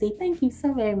Wealthy Wednesday. Thank you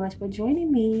so very much for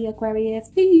joining me, Aquarius.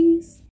 Peace.